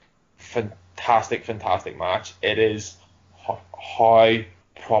 Fantastic match. It is how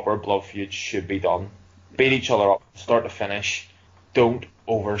proper blood feuds should be done. Beat each other up, start to finish. Don't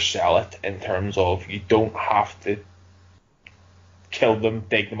oversell it in terms of, you don't have to kill them,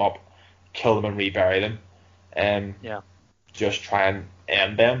 dig them up, kill them and rebury them. Just try and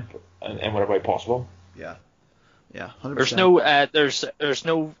end them in whatever way possible. Yeah, 100%. There's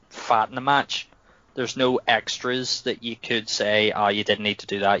no fat in the match. There's no extras that you could say, you didn't need to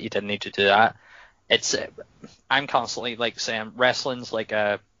do that, you didn't need to do that. I'm constantly like saying wrestling's like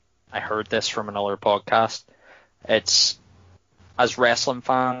I heard this from another podcast. It's, as wrestling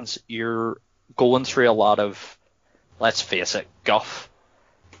fans, you're going through a lot of, let's face it, guff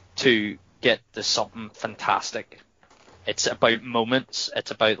to get to something fantastic. It's about moments.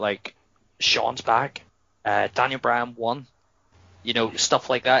 It's about, like, Shawn's back, Daniel Bryan won, stuff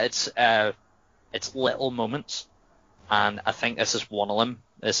like that. It's little moments, and I think this is one of them.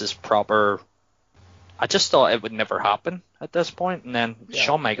 This is proper I just thought it would never happen at this point, and then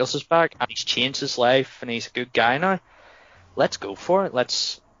Shawn Michaels is back, and he's changed his life, and he's a good guy now. Let's go for it.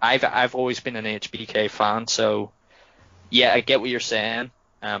 I've always been an HBK fan, so yeah, I get what you're saying,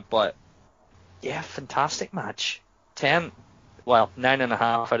 but yeah, fantastic match. 9.5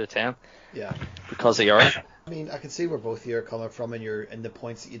 out of 10. Yeah. Because of yours. I mean, I can see where both of you are coming from, and the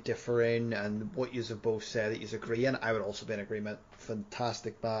points that you differ in, and what you have both said that you agree in. I would also be in agreement.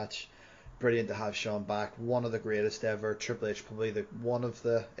 Fantastic match. Brilliant to have Shawn back. One of the greatest ever. Triple H probably one of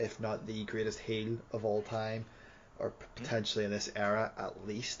the, if not the greatest heel of all time, or potentially in this era at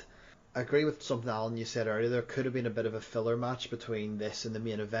least. I agree with something, Alan, you said earlier. There could have been a bit of a filler match between this and the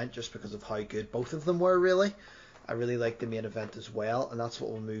main event just because of how good both of them were, really. I really like the main event as well, and that's what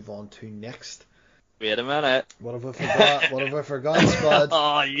we'll move on to next. Wait a minute. What have I forgot? What have I forgot, Spud?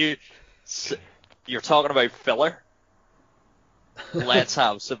 Oh, you're talking about filler? Let's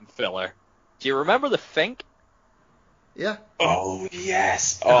have some filler. Do you remember the Fink? Yeah. Oh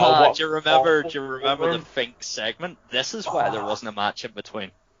yes. Do you remember the Fink segment? This is why there wasn't a match in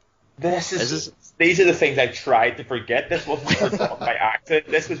between. These are the things I tried to forget. This wasn't forgotten by accident.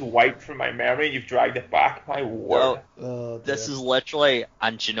 This was wiped from my memory. You've dragged it back. My word. This is literally,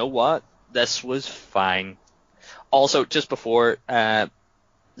 and you know what? This was fine. Also, just before,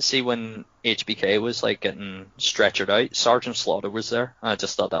 see when HBK was like getting stretchered out, Sergeant Slaughter was there. I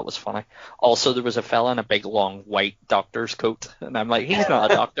just thought that was funny. Also, there was a fella in a big long white doctor's coat, and I'm like, he's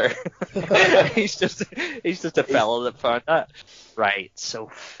not a doctor. he's just a fella that found that. Right. So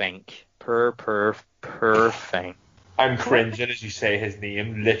Fink, per Fink. I'm cringing as you say his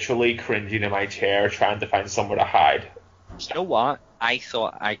name, literally cringing in my chair, trying to find somewhere to hide. You know what? I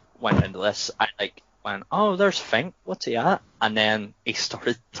thought I went into this. I went, oh, there's Fink. What's he at? And then he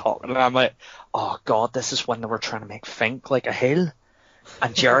started talking, and I'm like, oh god, this is when they were trying to make Fink like a heel.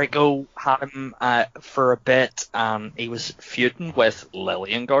 And Jericho had him for a bit, and he was feuding with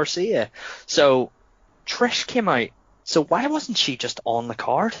Lillian Garcia. So Trish came out. So why wasn't she just on the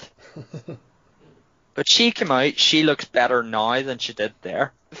card? But she came out. She looks better now than she did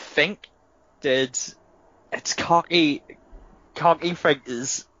there. Fink did. It's cocky. Cocky Fink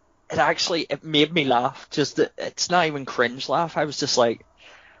is. It made me laugh. Just it's not even cringe laugh. I was just like,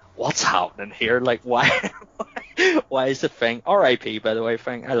 what's happening here? Like, why is it Fink? R.I.P. by the way,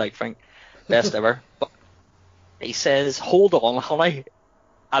 Fink. I like Fink. Best ever. But he says, hold on, honey.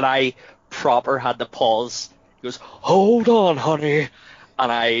 And I proper had to pause. He goes, hold on, honey.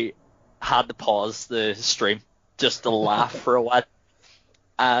 And I had to pause the stream just to laugh for a while.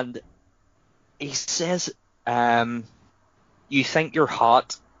 And he says, you think you're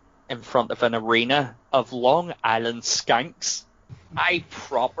hot in front of an arena of Long Island skanks? I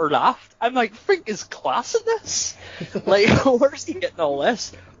proper laughed. I'm like, Fink is class in this. Like, where's he getting all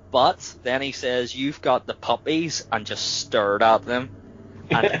this? But then he says, you've got the puppies, and just stared at them.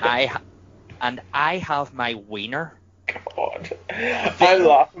 And I have my wiener. God. I'm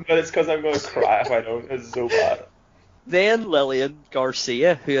laughing, but it's because I'm going to cry if I don't. It's so bad. Then Lillian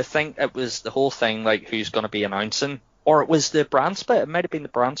Garcia, who I think it was the whole thing, like, who's going to be announcing. Or it was the brand split. It might have been the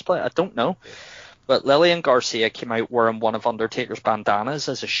brand split. I don't know. But Lillian Garcia came out wearing one of Undertaker's bandanas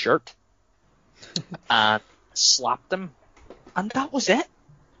as a shirt. And slapped him. And that was it.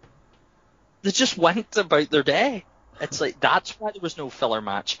 They just went about their day. It's like, that's why there was no filler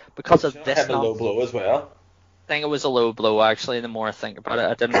match. Because of this. Had a low blow as well. I think it was a low blow, actually, the more I think about it.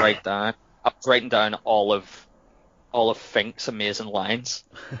 I didn't write down. I was writing down all of Fink's amazing lines.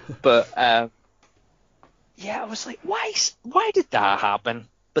 But, yeah, I was like, why did that happen?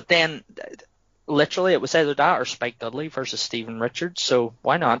 But then, literally, it was either that or Spike Dudley versus Steven Richards. So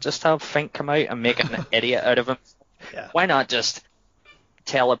why not just have Fink come out and make an idiot out of him? Yeah. Why not just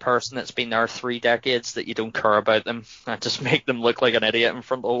tell a person that's been there 3 decades that you don't care about them and just make them look like an idiot in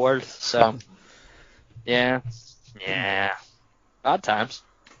front of the world? So, yeah, bad times.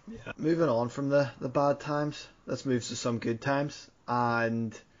 Yeah. Moving on from the bad times, let's move to some good times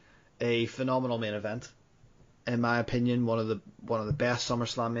and a phenomenal main event. In my opinion, one of the best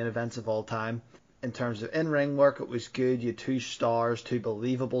SummerSlam main events of all time. In terms of in-ring work, it was good. You had 2 stars, 2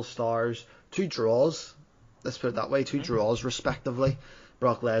 believable stars, 2 draws. Let's put it that way, 2 draws respectively.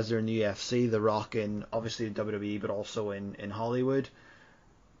 Brock Lesnar in the UFC, The Rock in obviously WWE, but also in Hollywood.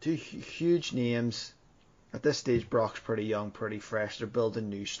 2 huge names. At this stage, Brock's pretty young, pretty fresh. They're building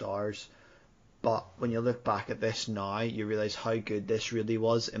new stars. But when you look back at this now, you realise how good this really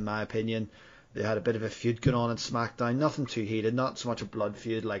was, in my opinion. They had a bit of a feud going on in SmackDown. Nothing too heated, not so much a blood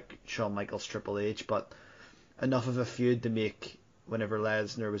feud like Shawn Michaels Triple H, but enough of a feud to make whenever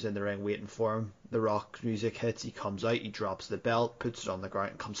Lesnar was in the ring waiting for him, The Rock's music hits, he comes out, he drops the belt, puts it on the ground,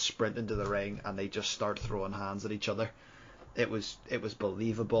 and comes sprinting to the ring, and they just start throwing hands at each other. It was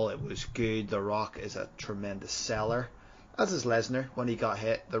believable, it was good. The Rock is a tremendous seller, as is Lesnar. When he got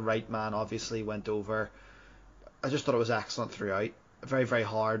hit, the right man obviously went over. I just thought it was excellent throughout. Very, very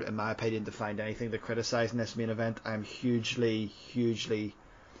hard, in my opinion, to find anything to criticise in this main event. I'm hugely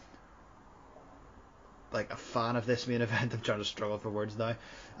like a fan of this main event. I'm trying to struggle for words now.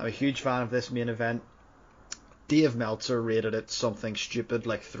 I'm a huge fan of this main event. Dave Meltzer rated it something stupid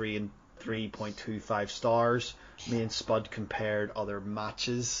like 3.25 stars. Me and Spud compared other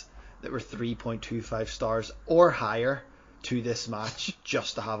matches that were 3.25 stars or higher to this match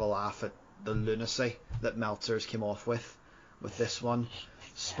just to have a laugh at the lunacy that Meltzer's came off with this one.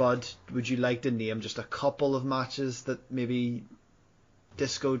 Spud, would you like to name just a couple of matches that maybe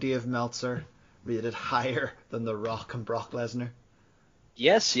Disco Dave Meltzer rated higher than The Rock and Brock Lesnar?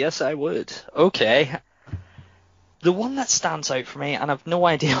 Yes, I would. Okay. The one that stands out for me, and I've no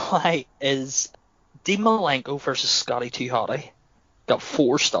idea why, is Dean Malenko versus Scotty 2 Hotty. Got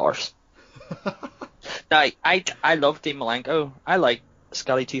 4 stars. Now, I love Dean Malenko. I like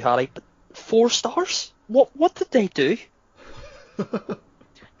Scotty 2 Hotty, but 4 stars? What did they do?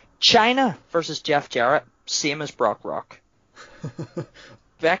 China versus Jeff Jarrett, same as Brock Rock.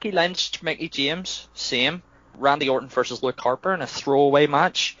 Becky Lynch, Mickie James, same. Randy Orton versus Luke Harper in a throwaway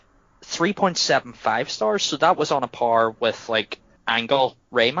match, 3.75 stars. So that was on a par with like Angle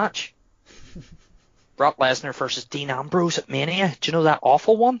Ray match. Brock Lesnar versus Dean Ambrose at Mania. Do you know that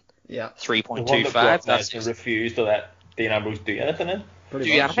awful one? Yeah. 3.25. That's just refused to let Dean Ambrose do anything in. Do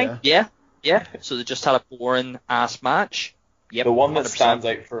anything? Yeah. So they just had a boring ass match. Yep, the one that 100%. stands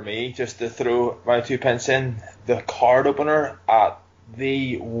out for me, just to throw my 2 pence in, the card opener at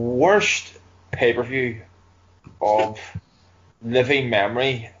the worst pay-per-view of living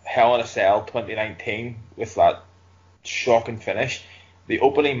memory, Hell in a Cell 2019, with that shocking finish. The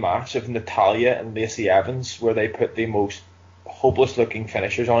opening match of Natalya and Lacey Evans, where they put the most hopeless looking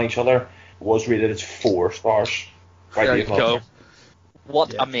finishers on each other, was rated as 4 stars. There you go.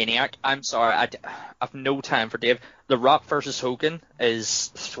 What a maniac. I'm sorry, I've no time for Dave. The Rock versus Hogan is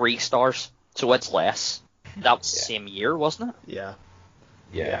 3 stars, so it's less. That was the same year, wasn't it?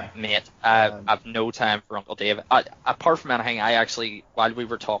 Yeah. Mate, I've no time for Uncle Dave. Apart from anything, I actually, while we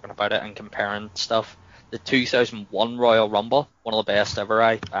were talking about it and comparing stuff, the 2001 Royal Rumble, one of the best ever,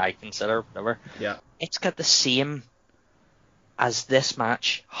 I consider, whatever. Yeah. It's got the same as this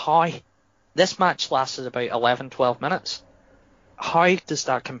match. How? This match lasted about 11-12 minutes. How does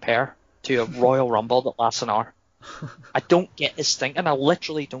that compare to a Royal Rumble that lasts an hour? I don't get his thinking. I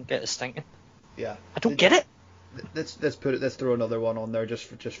literally don't get his thinking. Yeah. I don't get it. Let's throw another one on there just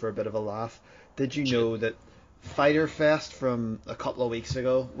for a bit of a laugh. Did you know that Fyter Fest from a couple of weeks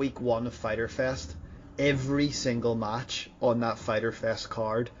ago, week 1 of Fyter Fest, every single match on that Fyter Fest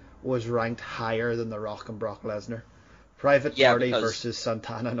card was ranked higher than The Rock and Brock Lesnar? Private Party versus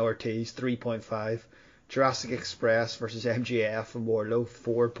Santana and Ortiz, 3.5. Jurassic Express versus MJF and Wardlow,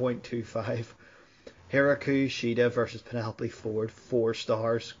 4.25. Hiraku Shida versus Penelope Ford, 4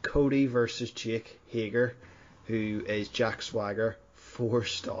 stars. Cody versus Jake Hager, who is Jack Swagger, 4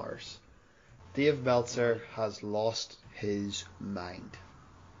 stars. Dave Meltzer has lost his mind.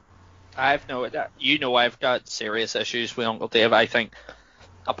 I've got serious issues with Uncle Dave. I think,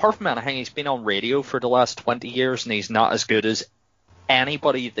 apart from anything, he's been on radio for the last 20 years and he's not as good as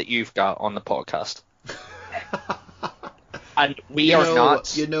anybody that you've got on the podcast. And we are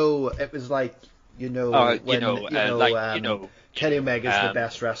not. It was like, Kenny Omega's the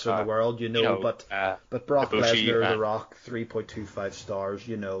best wrestler in the world, but Brock Lesnar, The Rock, 3.25 stars,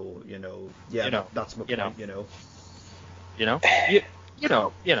 that's my point,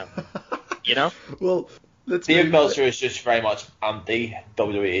 Well, Dave Meltzer is just very much anti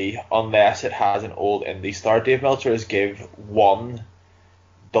WWE unless it has an old indie star. Dave Meltzer has give one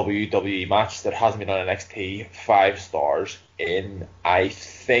WWE match that hasn't been on NXT 5 stars in, I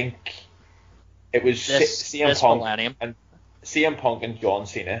think it was CM Punk and John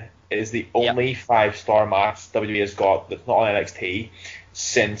Cena is the only 5-star match WWE has got that's not on NXT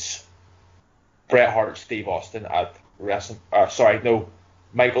since Bret Hart, Steve Austin at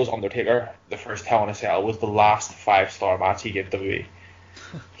Michael's Undertaker, the first Hell in a Cell, was the last 5-star match he gave WWE.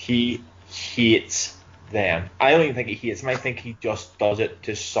 He hates them. I don't even think he hates them. I think he just does it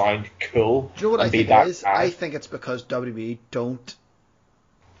to sound cool. Do you know what I think it is? I think it's because WWE don't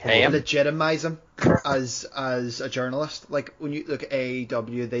legitimize him as a journalist. Like when you look at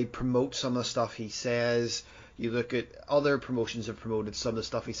AEW, they promote some of the stuff he says. You look at other promotions have promoted some of the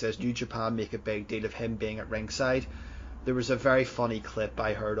stuff he says. New Japan make a big deal of him being at ringside. There was a very funny clip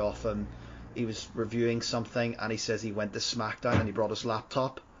I heard of him. He was reviewing something and he says he went to SmackDown and he brought his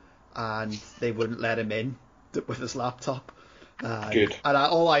laptop and they wouldn't let him in with his laptop. Good. And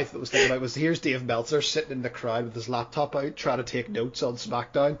all I was thinking about was, here's Dave Meltzer sitting in the crowd with his laptop out trying to take notes on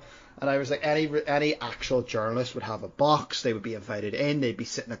SmackDown. And I was like, any actual journalist would have a box. They would be invited in. They'd be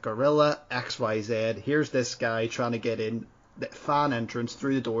sitting at Gorilla, XYZ. Here's this guy trying to get in, the fan entrance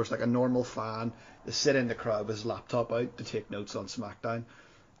through the doors like a normal fan, to sit in the crowd with his laptop out to take notes on SmackDown.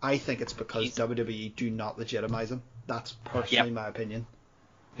 I think it's because WWE do not legitimize him. That's personally my opinion.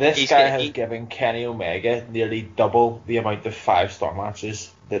 This guy has given Kenny Omega nearly double the amount of 5-star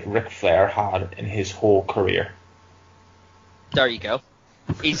matches that Ric Flair had in his whole career. There you go.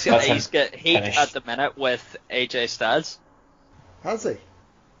 He's got heat at the minute with AJ Styles. Has he?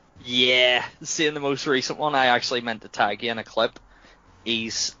 Yeah. Seeing the most recent one, I actually meant to tag you in a clip.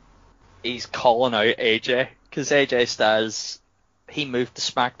 He's calling out AJ because AJ Styles, he moved to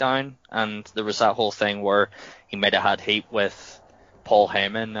SmackDown, and there was that whole thing where he might have had heat with Paul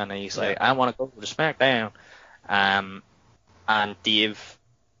Heyman, and he's like, I want to go to SmackDown. And Dave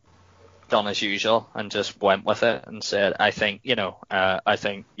done as usual and just went with it and said, now he's in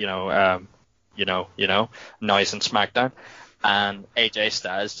SmackDown. And AJ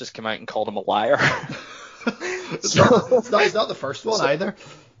Styles just came out and called him a liar. It's not the first one either.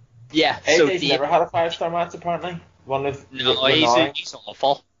 Yeah. AJ's never had a 5-star match, apparently. He's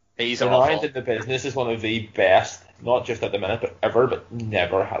awful. He's awful. In the business is one of the best, not just at the minute, but ever, but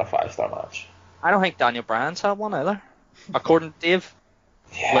never had a 5-star match. I don't think Daniel Bryan's had one either, according to Dave.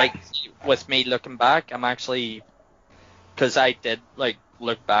 Yeah. Like, with me looking back, I'm actually, because I did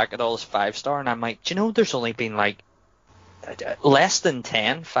look back at all his 5-star, and I'm like, do you know there's only been less than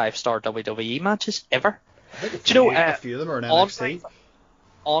 10 5-star WWE matches ever? I think a few of them are in NXT.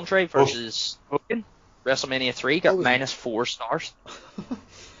 Andre versus Hogan, WrestleMania 3 got -4 stars.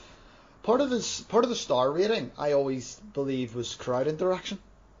 Part of the star rating, I always believe, was crowd interaction.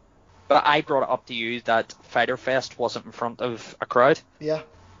 But I brought it up to you that Fyter Fest wasn't in front of a crowd. Yeah.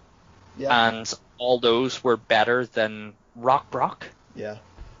 And all those were better than Rock Brock. Yeah.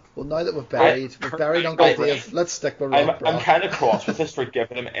 Well, now that we've buried Uncle Dave, let's stick with Rock Brock. I'm kind of cross with this for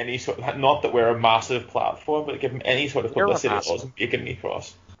giving him any sort of, not that we're a massive platform, but give him any sort of publicity that wasn't making me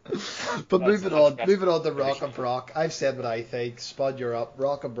cross. But moving on to Rock and Brock. I've said what I think. Spud, you're up.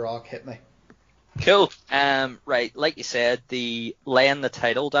 Rock and Brock, hit me. Cool. Right, like you said, the laying the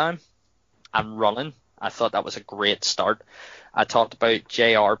title down and running, I thought that was a great start. I talked about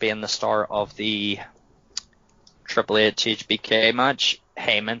JR being the star of the Triple H HBK match.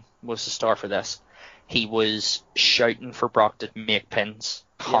 Heyman was the star for this. He was shouting for Brock to make pins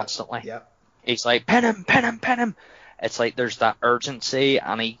constantly. Yeah. He's like, pin him, pin him, pin him. It's like there's that urgency,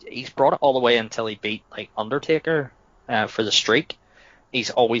 and he's brought it all the way until he beat Undertaker for the streak.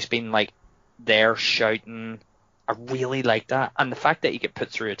 He's always been there shouting. I really like that, and the fact that he could put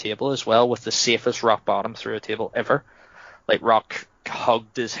through a table as well with the safest rock bottom through a table ever. Rock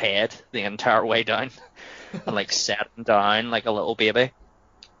hugged his head the entire way down and sat him down like a little baby.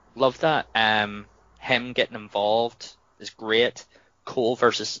 Love that. Him getting involved is great. Cole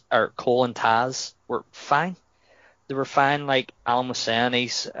and Taz were fine. They were fine. Like Alan was saying,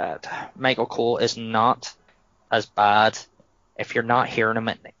 Michael Cole is not as bad if you're not hearing him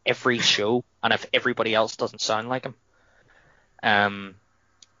at every show and if everybody else doesn't sound like him.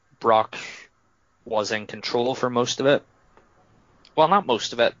 Brock was in control for most of it. Well, not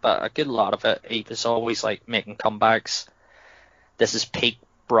most of it, but a good lot of it. He was always making comebacks. This is peak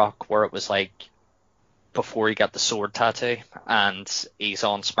Brock, where it was before he got the sword tattoo, and he's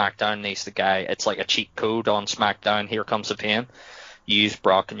on SmackDown, and he's the guy. It's like a cheat code on SmackDown. Here comes the pain. You use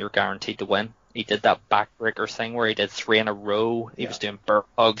Brock and you're guaranteed to win. He did that backbreaker thing where he did 3 in a row. He was doing bird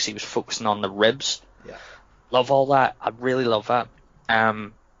hugs. He was focusing on the ribs. Yeah. Love all that. I really love that.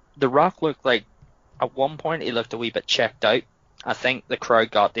 The Rock looked like, at one point, he looked a wee bit checked out. I think the crowd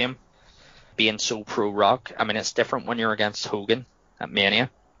got to him being so pro-Rock. I mean, it's different when you're against Hogan at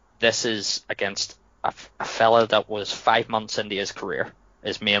Mania. This is against a fella that was 5 months into his career,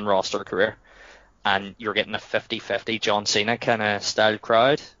 his main roster career, and you're getting a 50-50 John Cena kind of style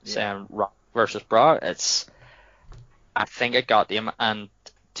crowd saying Rock versus Brock. I think it got to him, and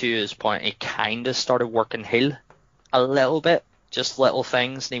to his point, he kind of started working heel a little bit, just little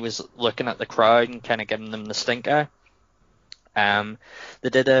things, and he was looking at the crowd and kind of giving them the stink eye. They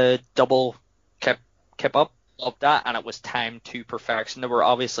did a double kip up of that, and it was timed to perfection. They were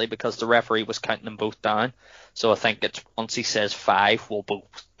obviously, because the referee was counting them both down, so I think it's once he says 5, we'll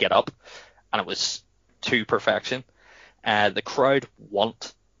both get up, and it was to perfection. The crowd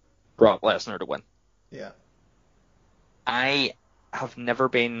want Brock Lesnar to win. Yeah. I have never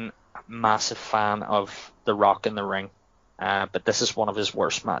been a massive fan of The Rock in the ring, but this is one of his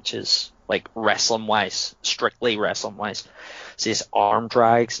worst matches, like wrestling wise, strictly wrestling wise. So his arm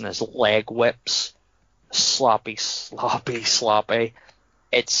drags and his leg whips, sloppy.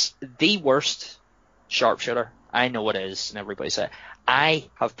 It's the worst sharpshooter. I know it is, and everybody says I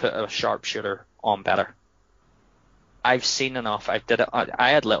have put a sharpshooter on better. I've seen enough. I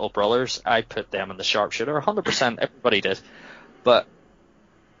had little brothers. I put them in the sharpshooter. 100%. Everybody did. But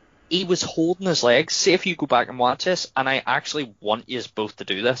he was holding his legs. See if you go back and watch this, and I actually want you both to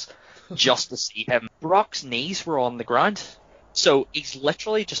do this, just to see him. Brock's knees were on the ground. So he's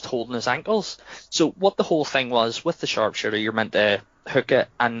literally just holding his ankles. So what the whole thing was, with the sharpshooter, you're meant to hook it,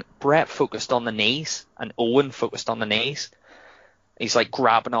 and Brett focused on the knees, and Owen focused on the knees. He's like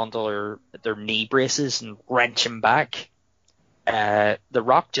grabbing onto their knee braces and wrenching back. The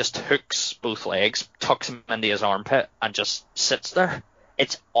Rock just hooks both legs, tucks him into his armpit, and just sits there.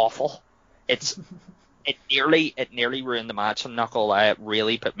 It's awful. It nearly ruined the match. I'm not gonna lie, it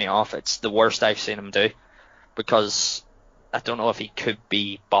really put me off. It's the worst I've seen him do, because I don't know if he could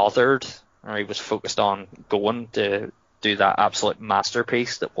be bothered, or he was focused on going to do that absolute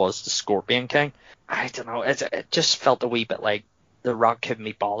masterpiece that was the Scorpion King. I don't know. It just felt a wee bit like The Rock couldn't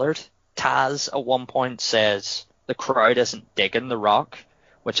be bothered. Taz at one point says the crowd isn't digging The Rock,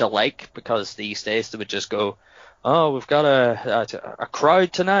 which I like, because these days they would just go, "Oh, we've got a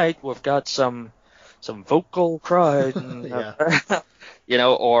crowd tonight. We've got some vocal crowd," and, you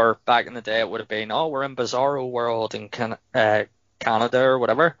know. Or back in the day, it would have been, "Oh, we're in Bizarro World in Canada or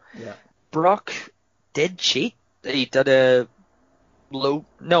whatever." Yeah. Brock did cheat. He did The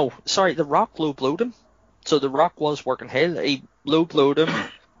Rock low blowed him. So The Rock was working heel. He low blowed him.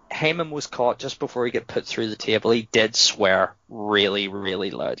 Heyman was caught just before he got put through the table. He did swear really, really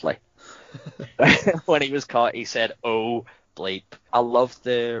loudly. When he was caught, he said, "Oh, bleep." I love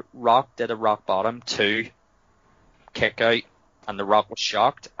The Rock did a rock bottom 2 kick out, and The Rock was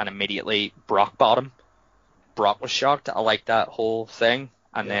shocked, and immediately Brock bottom. Brock was shocked. I like that whole thing.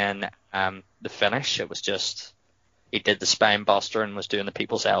 And then the finish, it was just, he did the spine buster and was doing the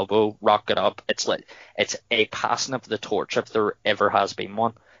people's elbow, Rock it up. It's a passing of the torch if there ever has been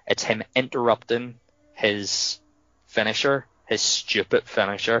one. It's him interrupting his finisher, his stupid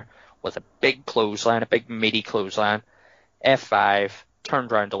finisher, with a big clothesline, a big meaty clothesline. F5,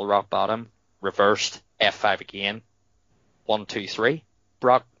 turned around to the rock bottom, reversed, F5 again. 1, 2, 3.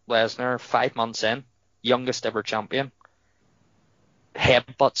 Brock Lesnar, 5 months in, youngest ever champion.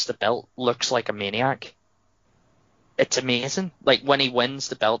 Headbutts the belt, looks like a maniac. It's amazing. Like, when he wins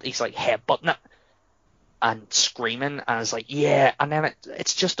the belt, he's like headbutting it and screaming, and it's like, yeah, and then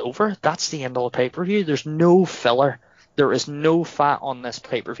it's just over. That's the end of the pay-per-view. There's no filler. There is no fat on this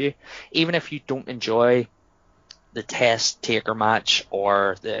pay-per-view. Even if you don't enjoy the Test Taker match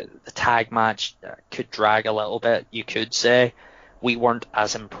or the tag match, could drag a little bit, you could say. We weren't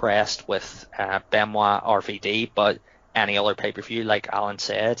as impressed with Benoit RVD, but any other pay-per-view, like Alan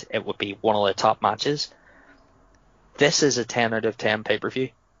said, it would be one of the top matches. This is a 10 out of 10 pay-per-view.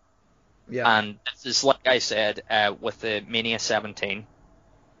 Yeah. And this is, like I said, with the Mania 17,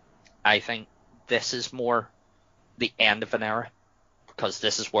 I think this is more the end of an era, because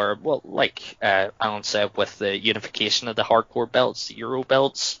this is where, well, like Alan said, with the unification of the hardcore belts, the Euro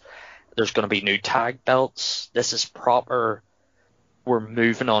belts, there's going to be new tag belts. This is proper. We're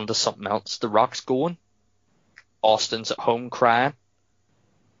moving on to something else. The Rock's going. Austin's at home crying.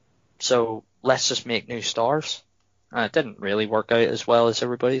 So let's just make new stars. And it didn't really work out as well as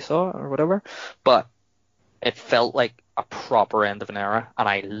everybody thought or whatever, but it felt like a proper end of an era, and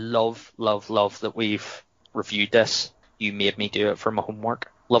I love that we've reviewed this. You made me do it for my homework.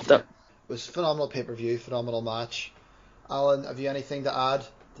 Loved it. It was a phenomenal pay-per-view, phenomenal match. Alan, have you anything to add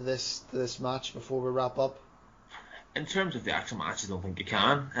to this match before we wrap up? In terms of the actual match, I don't think you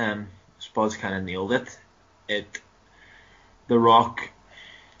can. Spud's kind of nailed it. The Rock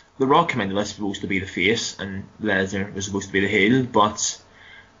came in, was supposed to be the face, and Lesnar was supposed to be the heel, but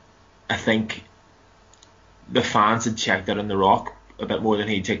I think the fans had checked out on The Rock a bit more than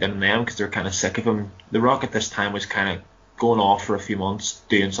he checked out on them, because they're kind of sick of him. The Rock at this time was kind of going off for a few months,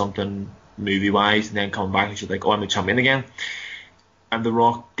 doing something movie-wise, and then coming back and she's like, "Oh, I'm the champion again." And The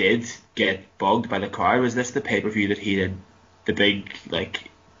Rock did get bugged by the crowd. Was this the pay-per-view that he did the big, like,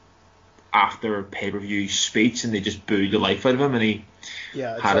 after pay-per-view speech, and they just booed the life out of him, and he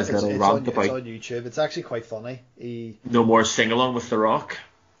had his little rant about... It's on YouTube. It's actually quite funny. No more sing-along with The Rock.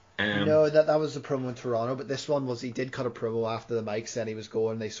 No, that was the promo in Toronto, but this one was, he did cut a promo after the mic, saying he was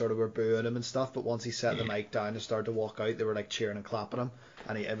going, they sort of were booing him and stuff, but once he set the mic down and started to walk out, they were like cheering and clapping him,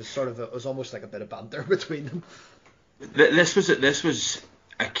 and it was almost like a bit of banter between them. This was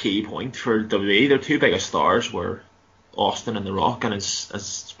a key point for WWE. Their two biggest stars were Austin and The Rock, and as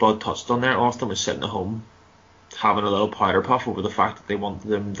Spud touched on there, Austin was sitting at home having a little powder puff over the fact that they wanted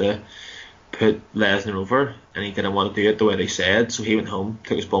them to put Lesnar over, and he didn't want to do it the way they said, so he went home,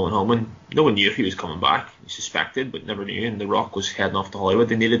 took his ball, went home, and no one knew if he was coming back. He suspected, but never knew, and The Rock was heading off to Hollywood.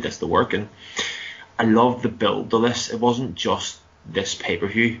 They needed this to work, and I loved the build to this. It wasn't just this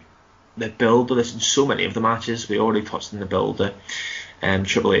pay-per-view. The build to this in so many of the matches, we already touched on the build to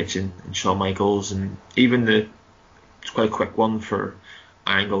Triple H and Shawn Michaels, and even it's quite a quick one for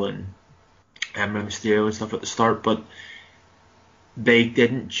Angle and Rey Mysterio and stuff at the start, but they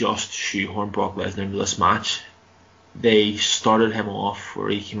didn't just shoehorn Brock Lesnar into this match. They started him off where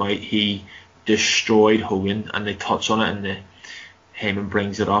he came out, he destroyed Hogan, and they touch on it, and Heyman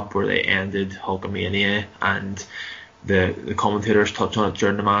brings it up where they ended Hulkamania, and the commentators touch on it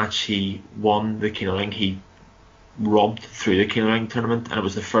during the match. He won the King of the Ring. He robbed through the King of the Ring tournament, and it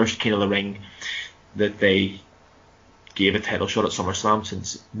was the first King of the Ring that they gave a title shot at SummerSlam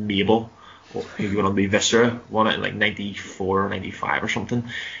since Mabel, who went on to be Viscera, won it in like 94 or 95 or something.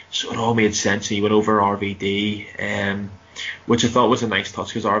 So it all made sense. And he went over RVD, which I thought was a nice touch,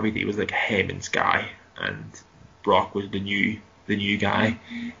 because RVD was like Heyman's guy and Brock was the new guy.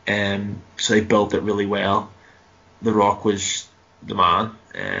 So they built it really well. The Rock was the man.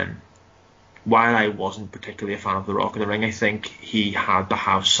 While I wasn't particularly a fan of The Rock in the ring, I think he had to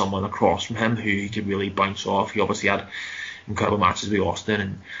have someone across from him who he could really bounce off. He obviously had incredible matches with Austin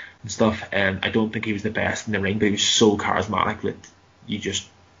and stuff. I don't think he was the best in the ring, but he was so charismatic that you just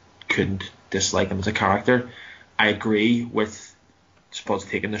couldn't dislike him as a character. I agree with Spud's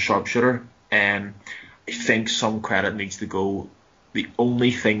taking the sharpshooter. I think some credit needs to go. The only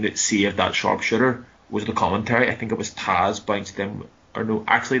thing that saved that sharpshooter was the commentary. I think it was Taz bounced in, or no,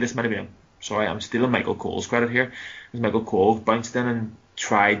 actually this might have been, sorry, I'm stealing Michael Cole's credit here. It was Michael Cole bounced in and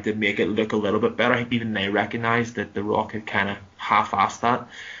tried to make it look a little bit better. I think even they recognised that The Rock had kind of half-assed that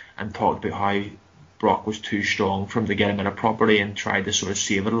and talked about how Brock was too strong for him to get him in a property, and tried to sort of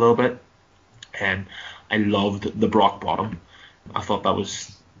save it a little bit. I loved the Brock bottom. I thought it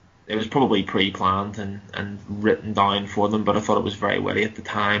was probably pre-planned and written down for them, but I thought it was very witty at the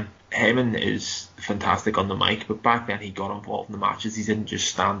time. Heyman is fantastic on the mic, but back then he got involved in the matches. He didn't just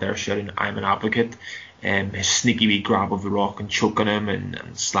stand there shouting, "I'm an advocate." His sneaky wee grab of The Rock and choking him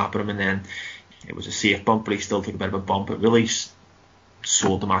and slapping him, and then it was a safe bump, but he still took a bit of a bump. It really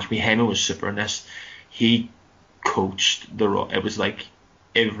sold the match. Heyman was super in this. He coached The Rock. It was like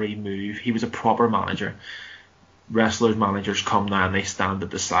every move. He was a proper manager. Wrestlers, managers come now and they stand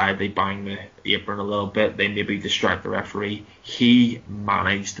at the side, they bang the apron a little bit, they maybe distract the referee. He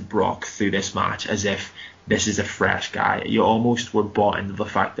managed Brock through this match as if this is a fresh guy. You almost were bought into the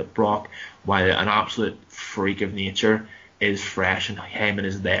fact that Brock, while an absolute freak of nature, is fresh, and Heyman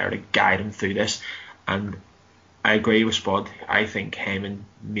is there to guide him through this. And I agree with Spud. I think Heyman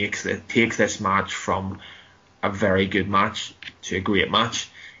takes this match from a very good match to a great match.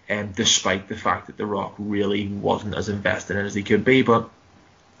 Despite the fact that The Rock really wasn't as invested in it as he could be, but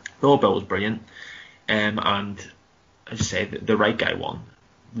the whole bill was brilliant. And as I say, the right guy won.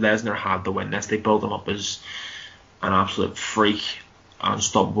 Lesnar had to win this. They built him up as an absolute freak,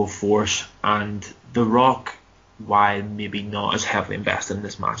 unstoppable force, and The Rock, while maybe not as heavily invested in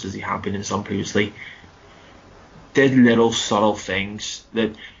this match as he had been in some previously, did little subtle things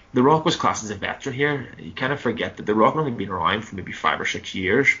that The Rock was classed as a veteran here. You kind of forget that The Rock had only been around for maybe 5 or 6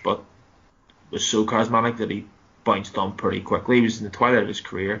 years, but was so charismatic that he bounced on pretty quickly. He was in the twilight of his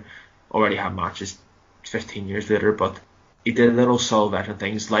career, already had matches 15 years later, but he did little subtle veteran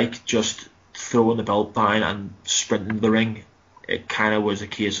things like just throwing the belt down and sprinting to the ring. It kind of was a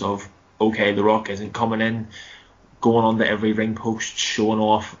case of, okay, The Rock isn't coming in, going on to every ring post, showing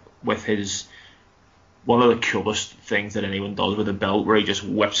off with his... one of the coolest things that anyone does with a belt, where he just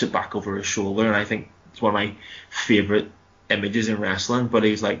whips it back over his shoulder, and I think it's one of my favourite images in wrestling. But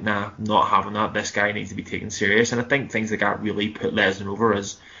he's like, nah, not having that. This guy needs to be taken serious. And I think things like that really put Lesnar over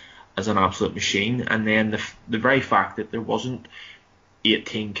as an absolute machine. And then the very fact that there wasn't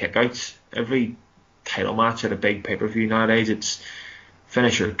 18 kickouts. Every title match at a big pay-per-view nowadays, it's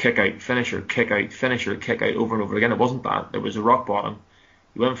finisher, kick out, finisher, kick out, finisher, kick out, over and over again. It wasn't that. There was a rock bottom.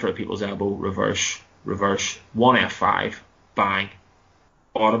 You went for a people's elbow, reverse, 1 F5, bang,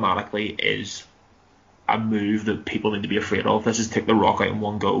 automatically is a move that people need to be afraid of. This is take The Rock out in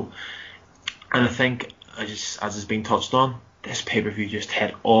one go. And I think, as has been touched on, this pay-per-view just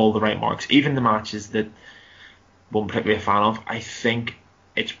hit all the right marks. Even the matches that I'm particularly a fan of, I think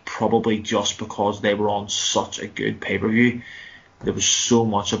it's probably just because they were on such a good pay-per-view. There was so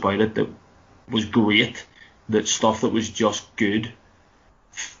much about it that was great that stuff that was just good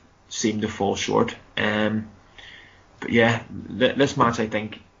seemed to fall short. But yeah, this match, I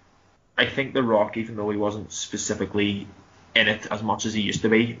think The Rock, even though he wasn't specifically in it as much as he used to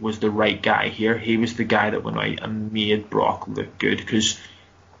be, was the right guy here. He was the guy that went out and made Brock look good, because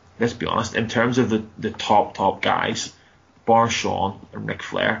let's be honest, in terms of the top guys, bar Shawn and Ric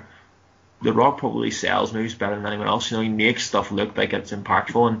Flair, The Rock probably sells moves better than anyone else. You know, he makes stuff look like it's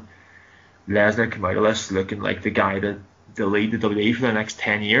impactful, and Lesnar came out of this looking like the guy to lead the WWE for the next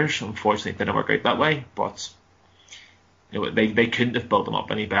 10 years. Unfortunately, it didn't work out that way, but you know, they couldn't have built him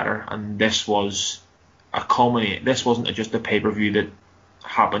up any better, and this was a culminate. This wasn't just a pay-per-view that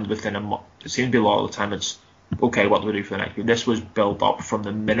happened within a month. It seems to be a lot of the time it's, okay, what do we do for the next week? This was built up from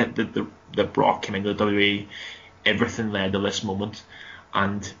the minute that Brock came into the WWE. Everything led to this moment,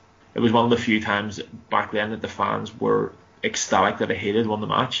 and it was one of the few times back then that the fans were ecstatic that Hayden won the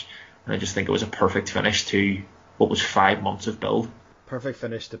match, and I just think it was a perfect finish to what was 5 months of build. Perfect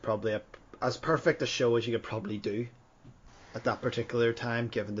finish to probably as perfect a show as you could probably do at that particular time,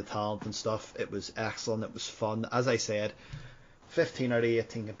 given the talent and stuff. It was excellent. It was fun. As I said, 15 out of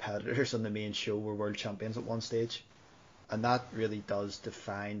 18 competitors on the main show were world champions at one stage, and that really does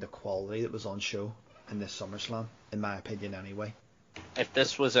define the quality that was on show in this SummerSlam, in my opinion anyway. If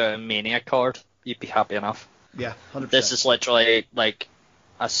this was a Mania card, you'd be happy enough. Yeah, 100%. This is literally like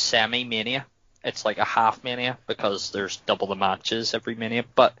a semi-Mania. It's like a half Mania because there's double the matches every Mania,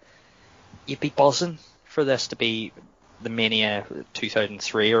 but you'd be buzzing for this to be the Mania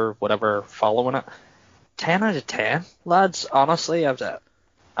 2003 or whatever following it. 10 out of 10, lads. Honestly,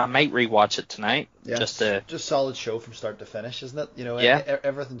 I might rewatch it tonight. Yeah, just solid show from start to finish, isn't it? You know, yeah.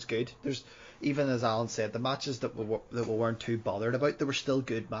 Everything's good. There's, even as Alan said, the matches that we weren't too bothered about, they were still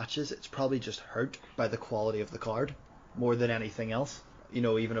good matches. It's probably just hurt by the quality of the card more than anything else. You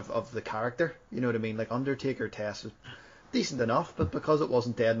know, even of the character. You know what I mean? Like Undertaker Test was decent enough, but because it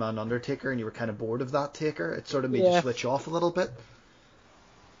wasn't Deadman Undertaker and you were kind of bored of that Taker, it sort of made you switch off a little bit.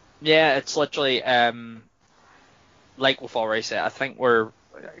 Yeah, it's literally like we've already said. I think we're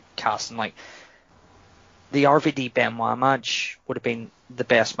casting like the RVD Benoit match would have been the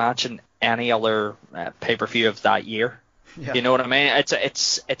best match in any other pay-per-view of that year. Yeah. You know what I mean?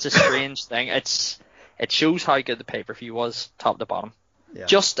 It's a strange thing. It shows how good the pay-per-view was, top to bottom. Yeah.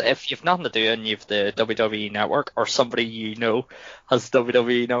 Just if you've nothing to do and you've the WWE Network, or somebody you know has the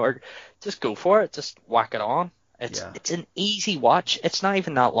WWE Network, just go for it. Just whack it on. It's an easy watch. It's not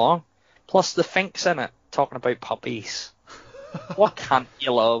even that long. Plus the Fink's in it talking about puppies. What can't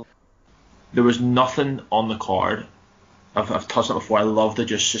you love? There was nothing on the card. I've touched on it before. I love to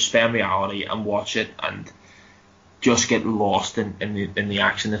just suspend reality and watch it and just get lost in the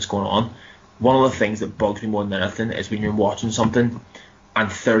action that's going on. One of the things that bugs me more than anything is when you're watching something and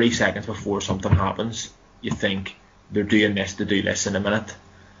 30 seconds before something happens, you think they're doing this to do this in a minute.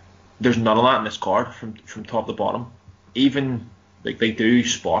 There's none of that in this card from top to bottom. Even like they do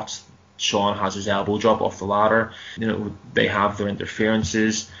spots. Shawn has his elbow drop off the ladder. You know, they have their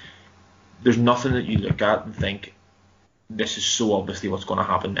interferences. There's nothing that you look at and think, this is so obviously what's going to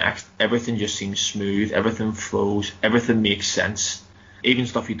happen next. Everything just seems smooth. Everything flows. Everything makes sense. Even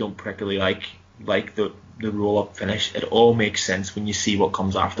stuff you don't particularly like the roll-up finish, it all makes sense when you see what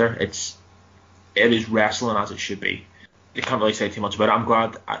comes after. It is wrestling as it should be. I can't really say too much about it. I'm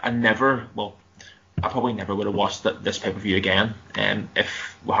glad I probably never would have watched this pay-per-view again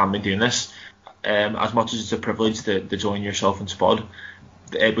if we hadn't been doing this. As much as it's a privilege to join yourself and Spud,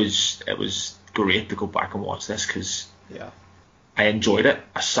 it was great to go back and watch this because I enjoyed it.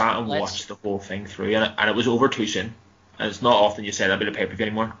 I sat and watched the whole thing through, and it was over too soon. And it's not often you say that about a pay-per-view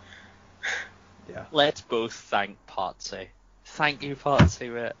anymore. Yeah. Let's both thank Potsy. Thank you,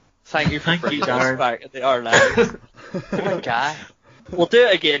 Potsy, mate. Thank you for bringing us back at the R9. What a guy. We'll do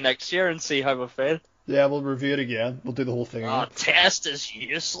it again next year and see how we feel. Yeah, we'll review it again. We'll do the whole thing again. Test is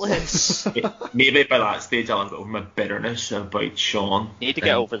useless. Maybe by that stage I'll have got over my bitterness about Shawn. Need to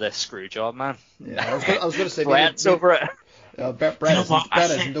get over this screw job, man. Yeah, I was going to say... Brett's over it. Brett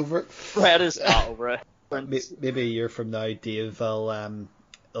isn't over it. Brett is not over it. Maybe a year from now, Dave will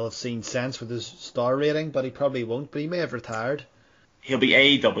have seen sense with his star rating, but he probably won't. But he may have retired. He'll be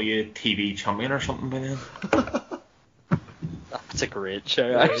AEW TV champion or something by then. That's a great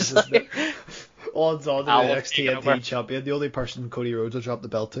show, actually. Odds on the next TNT champion. The only person Cody Rhodes will drop the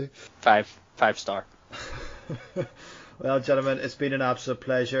belt to. 5 star. Well, gentlemen, it's been an absolute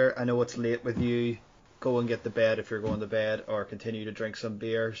pleasure. I know it's late with you. Go and get to bed if you're going to bed, or continue to drink some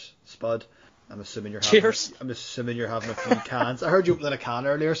beers, Spud. I'm assuming you're Cheers. I'm assuming you're having a few cans. I heard you opening a can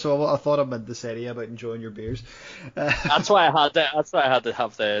earlier, so I thought I meant to say to you about enjoying your beers. That's why I had to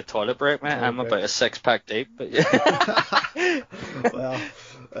have the toilet break, mate. I'm about a 6-pack deep, but yeah. Well,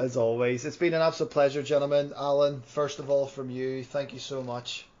 as always, it's been an absolute pleasure, gentlemen. Alan, first of all, from you, thank you so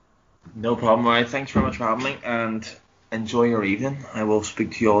much. No problem, Ryan. Thanks very much for having me, and enjoy your evening. I will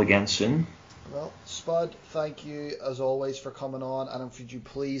speak to you all again soon. Well, Spud, thank you as always for coming on, and would you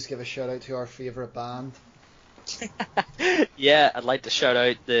please give a shout out to our favourite band? Yeah, I'd like to shout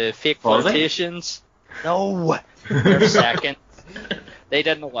out the Fake Flirtations. No, they're second. They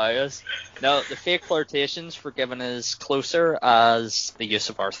didn't allow us. No, the Fake Flirtations for giving us Closer as the use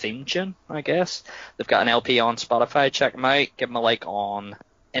of our theme tune, I guess. They've got an LP on Spotify. Check them out. Give them a like on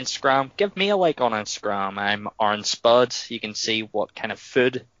Instagram. Give me a like on Instagram. I'm Aaron Spud. You can see what kind of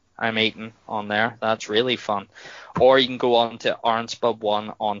food I'm eating on there. That's really fun. Or you can go on to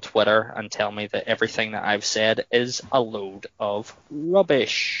AaronSpud1 on Twitter and tell me that everything that I've said is a load of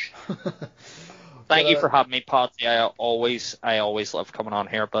rubbish. Thank you for having me, Patsy. I always love coming on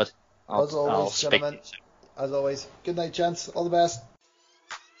here, but I'll gentlemen, as always, good night, gents. All the best.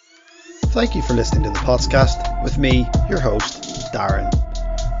 Thank you for listening to the podcast with me, your host, Darren.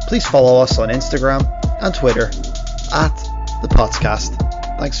 Please follow us on Instagram and Twitter @the Potscast.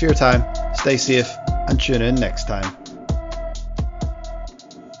 Thanks for your time, stay safe, and tune in next time.